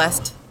is a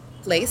blessed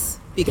place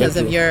because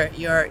Thank of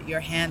you. your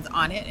hands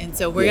on it. And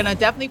so we're Yeah. gonna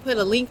definitely put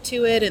a link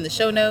to it in the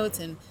show notes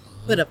and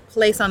put a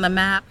place on the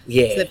map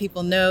Yeah. so that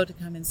people know to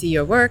come and see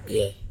your work.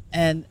 Yeah.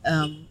 And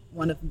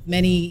one of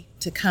many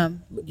to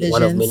come.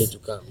 One of visions. many to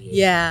come.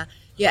 Yeah.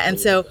 And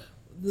so,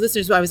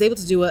 listeners, I was able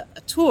to do a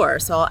tour,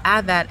 so I'll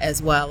add that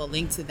as well, a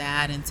link to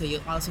that, and so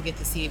you'll also get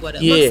to see what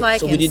it Yeah, looks like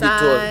so we did the inside.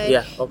 tour.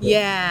 Yeah, okay.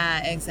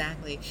 Yeah,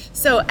 exactly.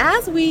 So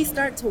as we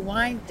start to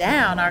wind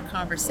down our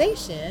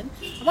conversation,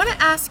 I want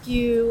to ask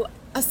you,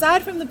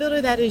 aside from the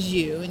builder that is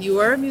you, and you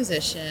were a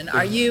musician,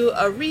 are you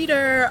a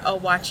reader, a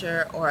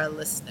watcher, or a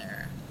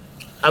listener?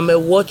 I'm a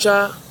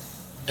watcher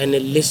and a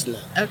listener.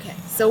 Okay,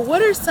 so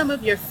what are some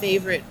of your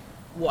favorite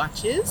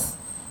watches,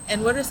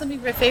 and what are some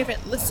of your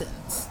favorite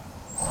listens?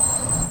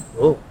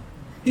 Oh.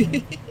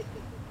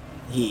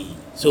 Yeah.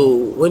 So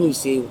when you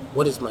say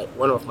what is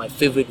one of my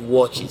favorite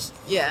watches,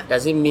 Yeah.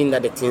 does it mean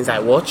that the things I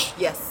watch?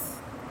 Yes.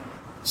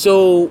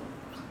 So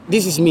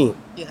this is me.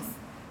 Yes.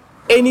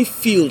 Any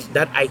field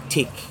that I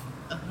take,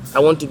 I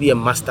want to be a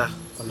master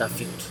on that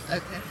field.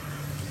 Okay.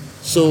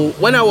 So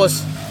when I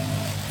was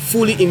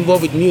fully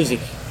involved with music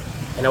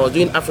and I was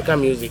doing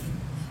African music,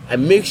 I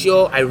make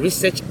sure I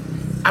research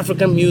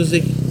African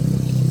music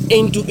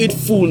into its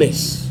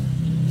fullness.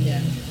 Yeah.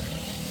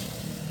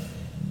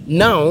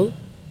 Now,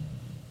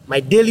 my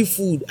daily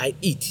food I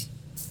eat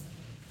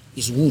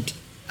is wood.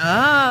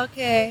 Oh,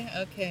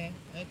 okay.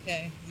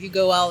 You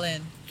go all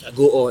in. I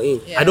go all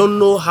in. Yeah. I don't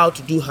know how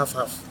to do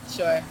half-half.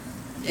 Sure. Yeah.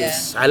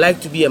 Yes, I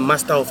like to be a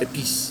master of a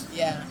piece.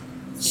 Yeah.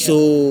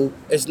 So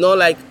it's not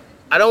like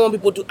I don't want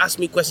people to ask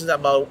me questions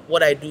about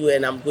what I do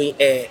and I'm going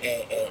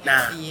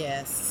nah.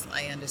 Yes,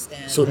 I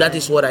understand. So that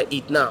is what I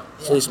eat now.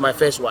 So Yeah. it's my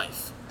first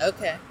wife.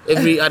 Okay.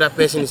 Every other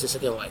person is a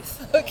second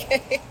wife.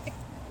 Okay.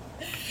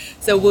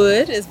 So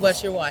Wood is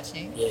what you're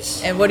watching.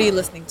 Yes. And what are you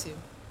listening to?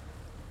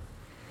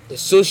 The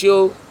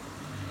social,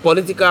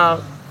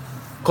 political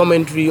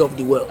commentary of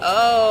the world.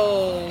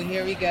 Oh,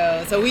 here we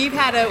go. So we've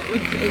had a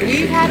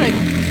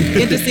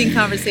interesting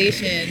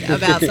conversation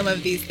about some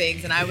of these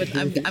things, and I'm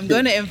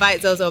going to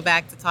invite Zozo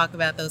back to talk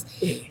about those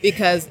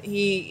because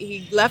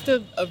he left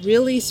a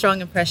really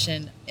strong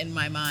impression in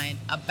my mind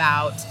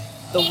about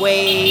the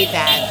way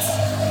that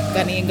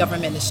Ghanaian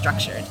government is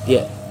structured.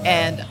 Yeah.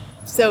 And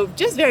so,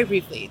 just very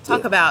briefly,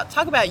 talk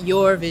about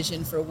your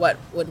vision for what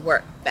would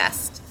work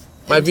best.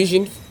 My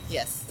vision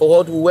Yes. for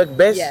what will work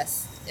best.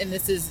 Yes. And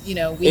this is,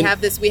 we have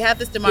this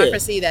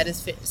democracy that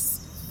is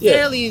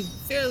fairly,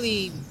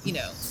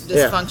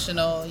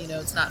 dysfunctional.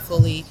 It's not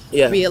fully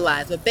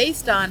realized, but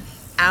based on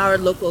our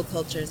local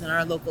cultures and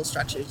our local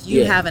structures,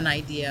 you have an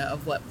idea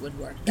of what would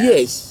work best.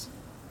 Yes.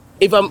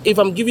 If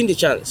I'm given the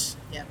chance,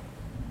 Yeah.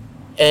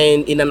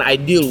 and in an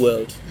ideal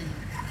world,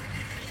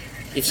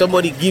 if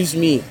somebody gives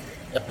me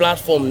a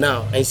platform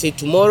now and say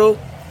tomorrow,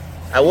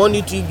 I want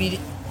you to be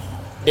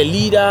the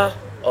leader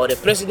or the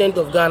president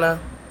of Ghana,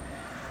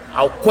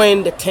 I'll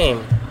coin the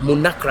term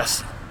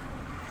monocracy.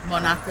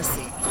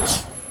 Monocracy.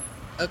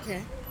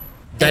 Okay.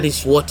 That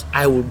is what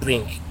I will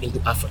bring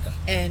into Africa.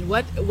 And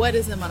what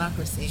is a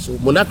monocracy? So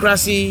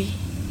monocracy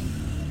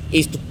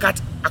is to cut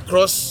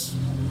across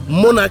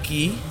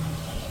monarchy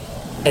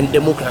and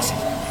democracy.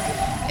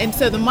 And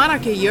so the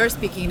monarchy you're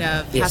speaking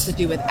of Yes. has to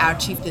do with our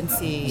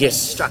chieftaincy Yes.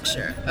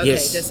 structure. Okay,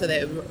 Yes. just so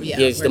that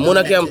Yes, we're the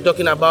monarchy I'm connected.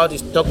 talking about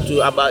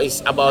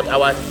is about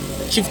our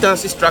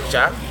chieftaincy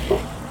structure,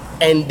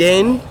 and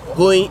then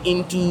going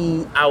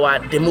into our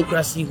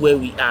democracy where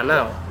we are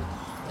now.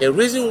 The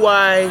reason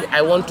why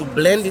I want to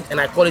blend it and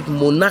I call it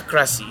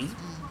monocracy,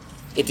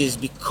 it is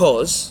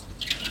because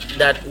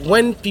that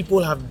when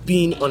people have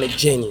been on a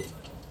journey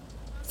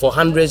for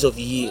hundreds of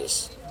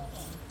years,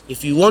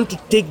 if you want to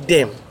take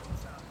them,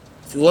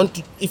 if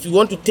you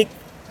want to take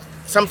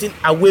something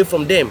away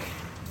from them,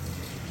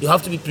 you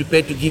have to be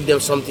prepared to give them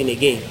something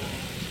again.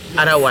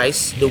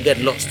 Otherwise, they'll get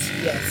lost.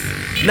 Yes.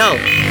 Now,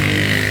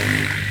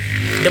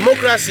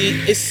 democracy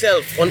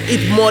itself, on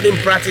its modern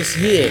practice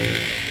here,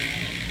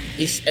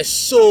 is a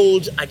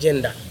sold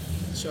agenda.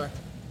 Sure.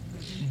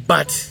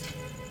 But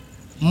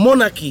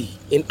monarchy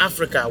in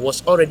Africa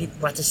was already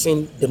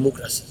practicing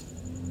democracy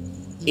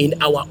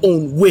in our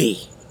own way.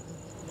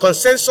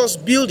 Consensus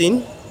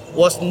building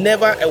was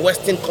never a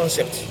Western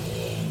concept.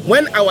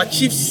 When our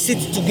chiefs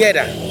sit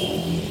together,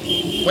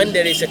 when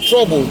there is a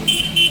trouble,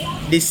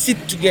 they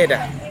sit together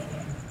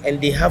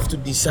and they have to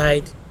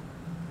decide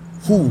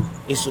who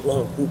is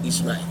wrong, who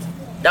is right.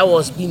 That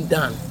was being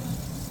done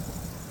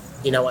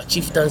in our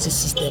chieftaincy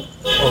system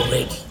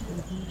already.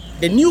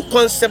 The new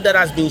concept that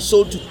has been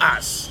sold to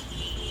us,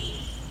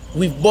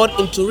 we've bought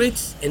into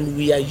it and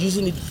we are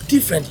using it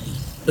differently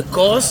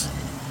because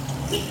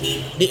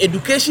the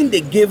education they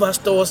gave us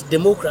towards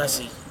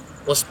democracy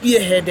was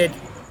spearheaded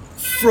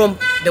from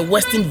the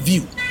Western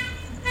view.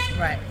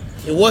 Right.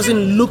 It wasn't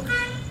looked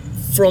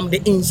from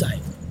the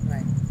inside.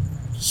 Right.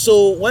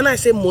 So when I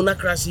say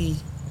monocracy,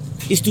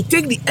 is to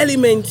take the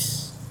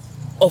elements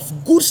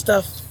of good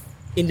stuff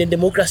in the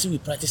democracy we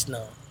practice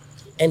now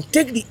and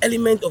take the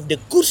element of the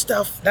good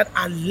stuff that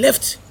are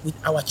left with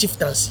our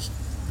chieftaincy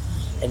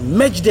and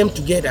merge them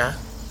together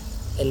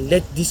and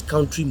let this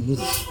country move.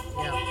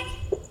 Yeah.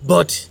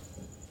 But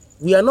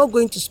we are not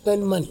going to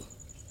spend money,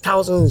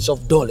 thousands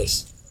of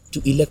dollars,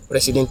 to elect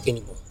president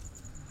anymore.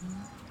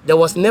 There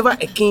was never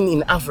a king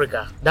in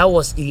Africa that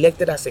was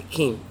elected as a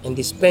king and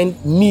they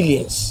spent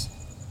millions.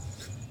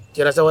 Do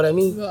you understand what I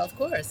mean? Well, of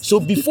course. So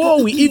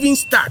before we even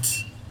start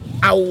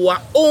our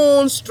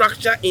own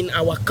structure in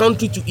our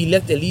country to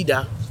elect a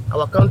leader,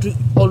 our country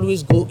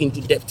always go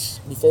into debt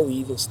before we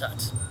even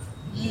start.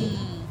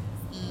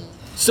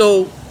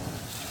 So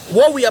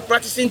what we are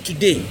practicing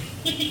today,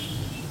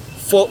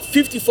 for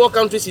 54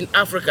 countries in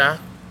Africa,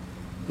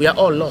 we are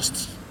all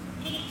lost.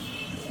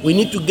 We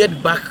need to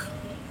get back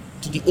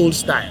to the old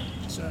style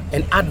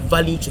and add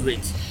value to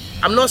it.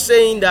 I'm not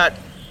saying that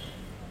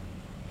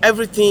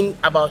everything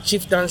about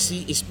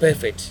chieftaincy is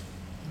perfect,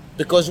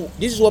 because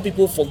this is what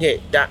people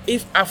forget, that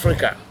if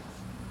Africa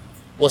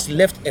was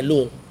left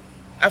alone,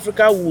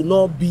 Africa would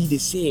not be the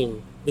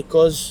same,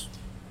 because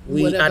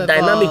we Would are have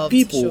dynamic evolved,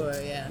 people,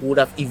 sure, yeah. would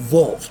have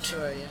evolved.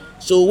 Sure, yeah.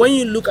 So when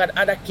you look at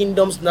other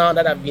kingdoms now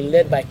that have been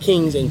led by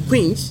kings and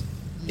queens,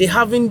 they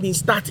haven't been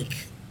static.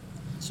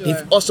 Sure.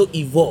 They've also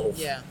evolved.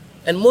 Yeah.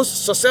 And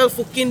most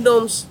successful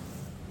kingdoms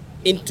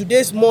in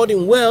today's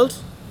modern world,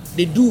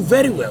 they do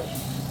very well.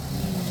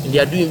 And they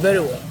are doing very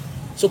well.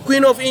 So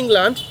Queen of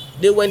England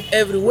they went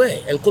everywhere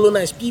and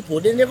colonized people.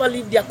 They never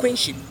left their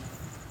queenship.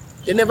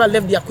 They never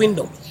left their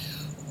queendom.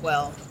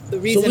 Well, the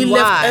reason So we why,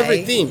 left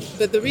everything.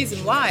 But the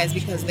reason why is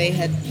because they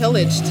had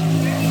pillaged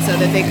so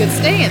that they could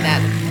stay in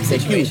that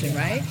situation,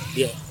 right?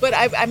 Yeah. But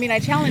I mean, I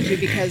challenge you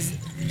because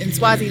in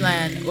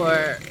Swaziland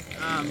or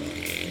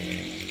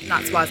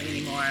not Swaziland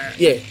anymore.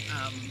 Yeah.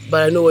 Um,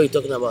 But I know what you're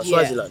talking about. Yeah.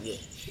 Swaziland, yeah.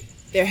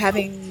 they're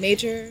having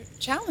major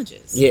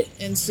challenges. Yeah.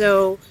 And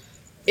so,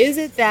 is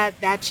it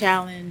that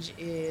challenge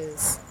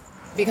is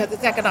because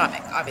it's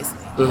economic, obviously,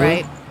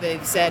 right?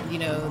 They've said,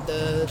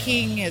 the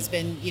king has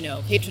been,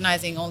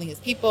 patronizing only his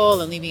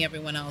people and leaving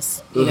everyone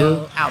else,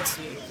 out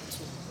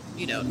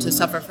to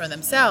suffer for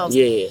themselves.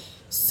 Yeah.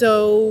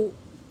 So,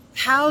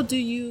 how do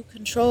you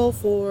control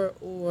for,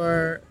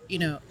 or,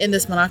 in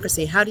this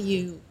monocracy, how do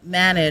you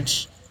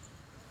manage,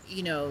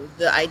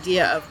 the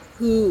idea of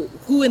who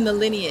in the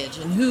lineage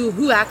and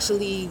who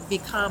actually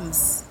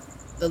becomes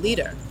the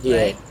leader,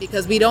 right?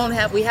 Because we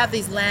have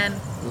these land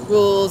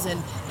rules,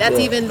 and that's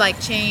even like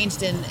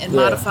changed and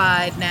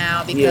modified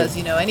now because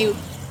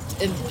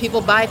and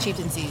people buy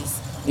chieftaincies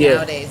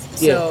nowadays.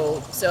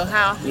 So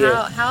how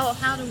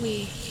do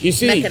we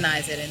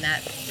mechanize it in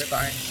that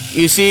regard?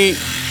 You see,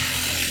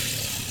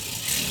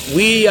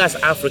 we as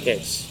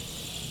Africans,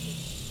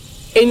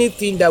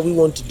 anything that we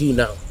want to do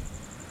now,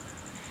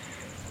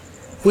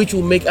 which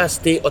will make us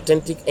stay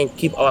authentic and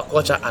keep our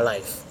culture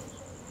alive,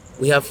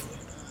 we have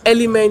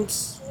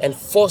elements and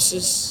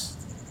forces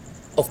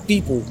of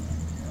people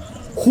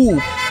who,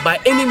 by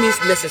any means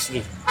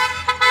necessary,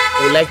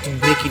 would like to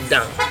break it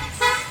down,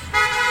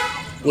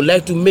 would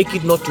like to make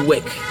it not to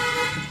work.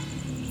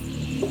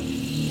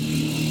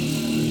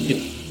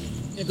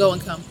 You go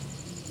and come.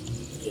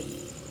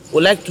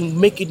 Would like to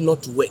make it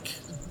not to work.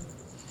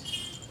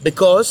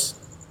 Because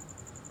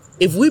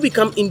if we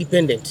become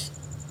independent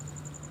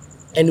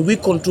and we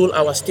control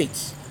our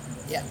states,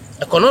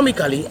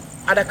 economically,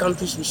 other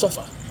countries will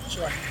suffer.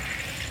 Sure.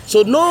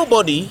 So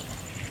nobody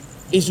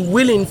is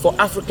willing for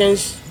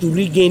Africans to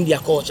regain their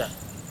culture.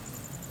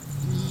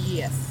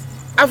 Yes.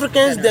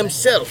 Africans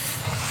themselves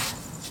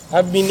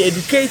have been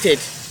educated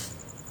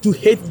to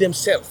hate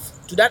themselves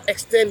to that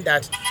extent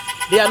that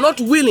they are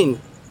not willing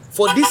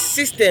for this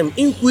system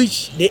in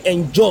which they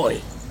enjoy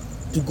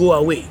to go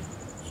away.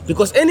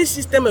 Because any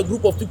system a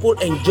group of people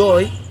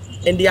enjoy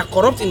and they are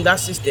corrupt in that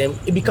system,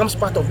 it becomes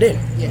part of them.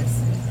 Yes.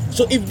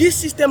 So if this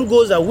system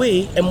goes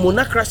away and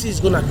monocracy is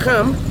going to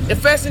come, the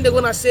first thing they're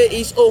going to say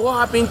is, oh, what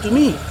happened to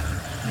me?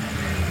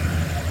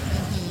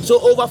 So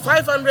over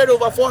 500,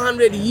 over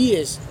 400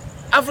 years,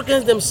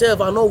 Africans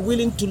themselves are not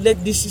willing to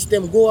let this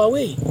system go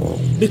away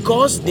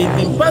because they've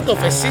been part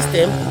of a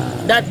system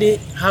that they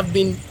have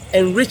been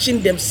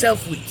enriching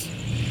themselves with.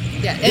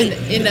 Yeah,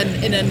 in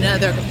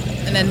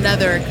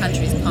another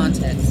country's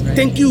context, right?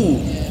 Thank you.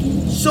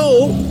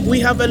 So we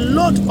have a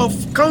lot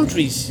of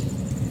countries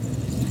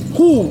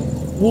who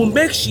will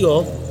make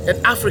sure that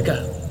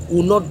Africa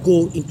will not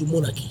go into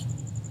monarchy.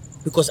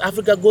 Because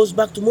Africa goes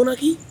back to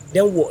monarchy,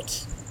 then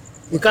what?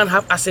 We can't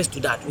have access to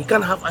that. We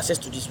can't have access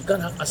to this. We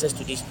can't have access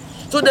to this.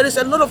 So there is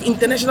a lot of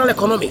international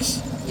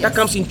economics that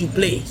comes into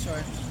play.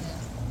 Sure.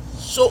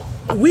 So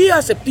we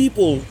as a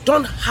people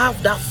don't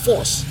have that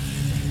force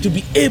to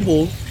be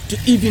able to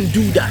even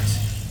do that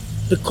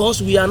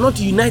because we are not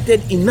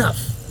united enough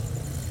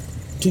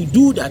to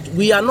do that.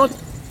 We are not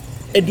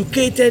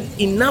educated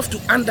enough to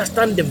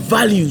understand the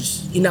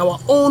values in our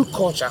own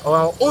culture or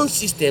our own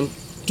system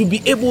to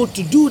be able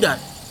to do that.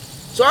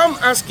 So I'm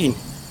asking,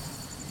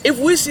 if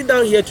we sit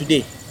down here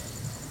today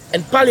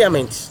and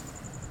parliament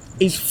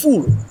is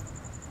full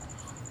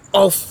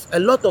of a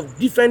lot of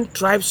different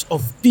tribes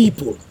of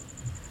people,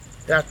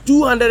 there are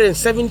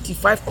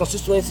 275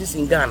 constituencies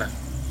in Ghana,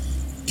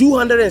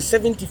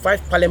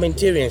 275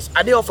 parliamentarians.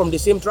 Are they all from the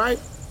same tribe?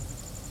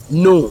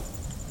 No,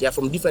 they are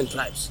from different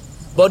tribes.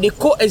 But they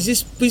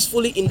coexist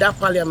peacefully in that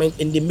parliament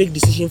and they make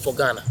decisions for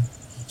Ghana.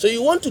 So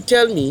you want to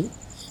tell me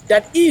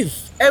that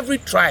if every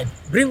tribe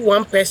bring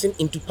one person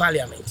into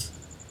parliament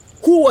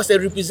who was a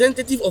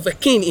representative of a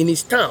king in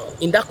his town,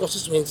 in that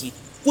constituency,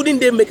 couldn't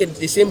they make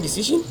the same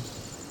decision?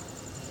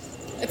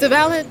 It's a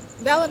valid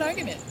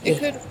argument.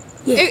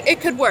 It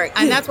could work,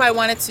 and that's why I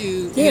wanted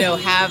to,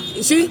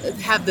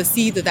 have the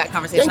seeds of that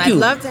conversation. I'd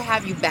love to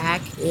have you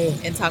back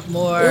and talk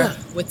more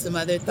with some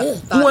other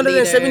thought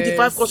 275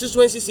 leaders.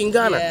 constituencies in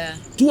Ghana.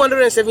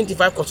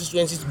 275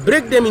 constituencies.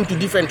 Break them into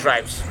different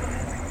tribes,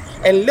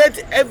 and let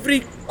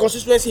every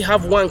constituency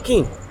have one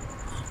king.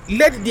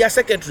 Let their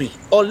secretary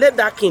or let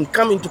that king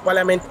come into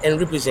parliament and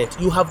represent.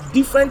 You have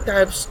different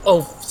tribes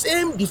of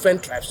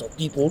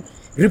people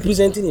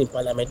representing in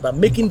parliament but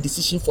making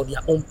decisions for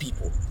their own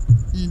people.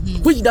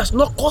 Which does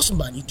not cost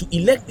money to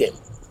elect them.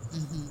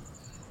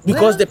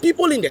 Because the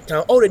people in the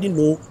town already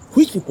know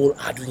which people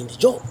are doing the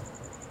job.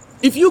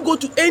 If you go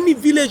to any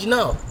village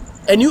now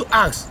and you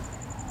ask,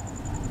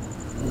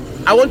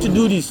 I want to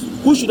do this,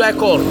 who should I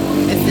call?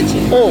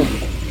 Oh,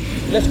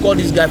 let's call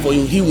this guy for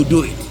you, he will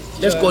do it.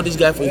 Let's call this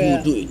guy for you, he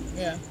will do it.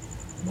 Yeah.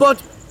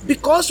 But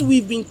because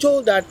we've been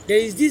told that there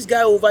is this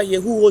guy over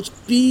here who holds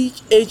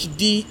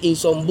PhD in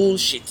some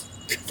bullshit,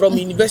 from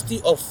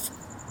University of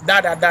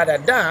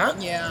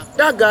Yeah.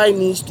 that guy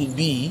needs to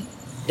be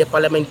the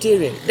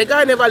parliamentarian. The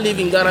guy never lived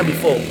in Ghana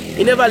before.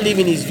 He never lived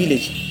in his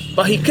village.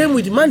 But he came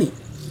with money.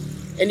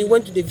 And he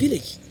went to the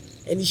village.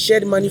 And he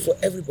shared money for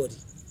everybody.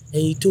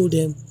 And he told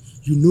them,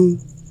 you know,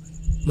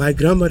 my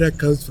grandmother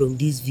comes from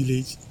this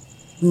village.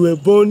 We were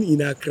born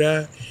in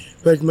Accra.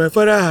 But my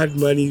father had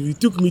money. He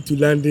took me to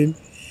London.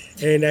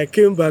 And I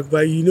came back.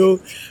 But you know,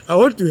 I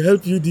want to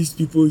help you, these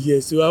people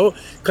here. So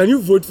can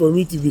you vote for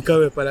me to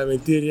become a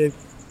parliamentarian?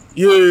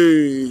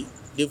 Yay!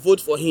 They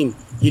vote for him.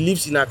 He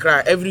lives in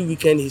Accra. Every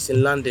weekend he's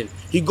in London.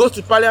 He goes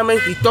to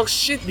parliament. He talks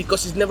shit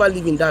because he's never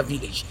lived in that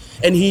village.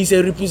 And he is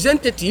a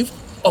representative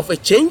of a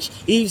change.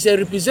 He is a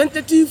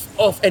representative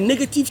of a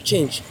negative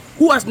change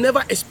who has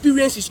never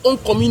experienced his own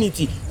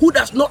community, who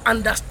does not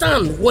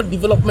understand what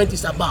development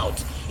is about.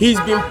 He's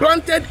been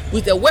planted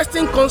with a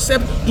Western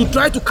concept to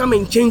try to come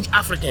and change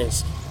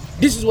Africans.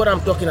 This is what I'm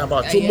talking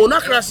about. So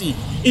monocracy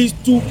is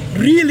to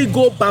really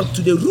go back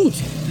to the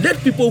roots. Let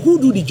people who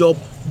do the job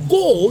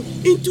go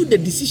into the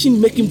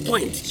decision-making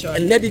point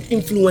and let it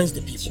influence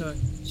the people.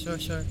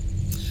 Sure.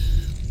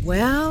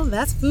 Well,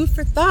 that's food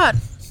for thought.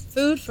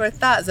 Food for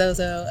thought,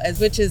 Zozo,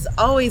 which is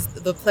always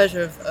the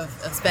pleasure of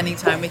spending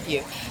time with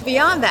you.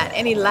 Beyond that,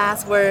 any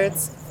last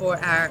words for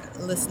our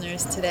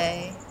listeners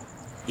today?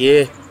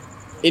 Yeah.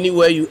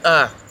 Anywhere you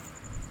are,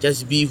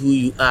 just be who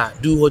you are.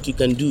 Do what you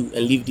can do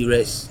and leave the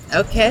rest.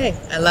 Okay,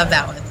 I love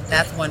that one.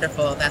 That's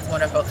wonderful.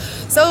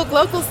 So,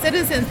 local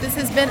citizens, this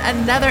has been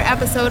another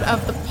episode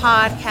of the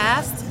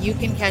podcast. You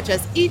can catch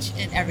us each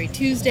and every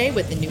Tuesday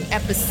with a new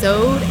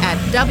episode at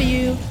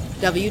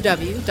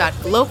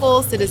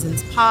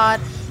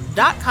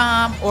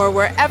www.localcitizenspod.com or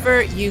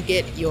wherever you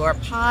get your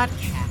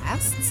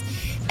podcasts.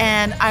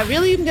 And I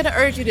really am going to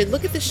urge you to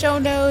look at the show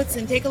notes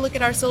and take a look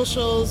at our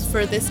socials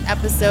for this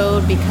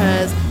episode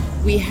because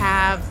we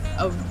have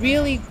a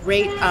really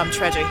great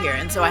treasure here.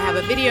 And so I have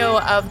a video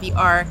of the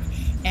Ark,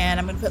 and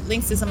I'm going to put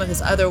links to some of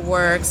his other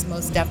works,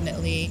 most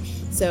definitely.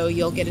 So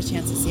you'll get a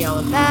chance to see all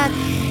of that.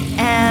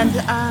 And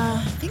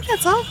I think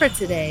that's all for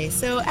today.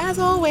 So as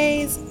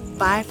always,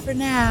 bye for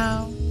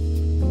now.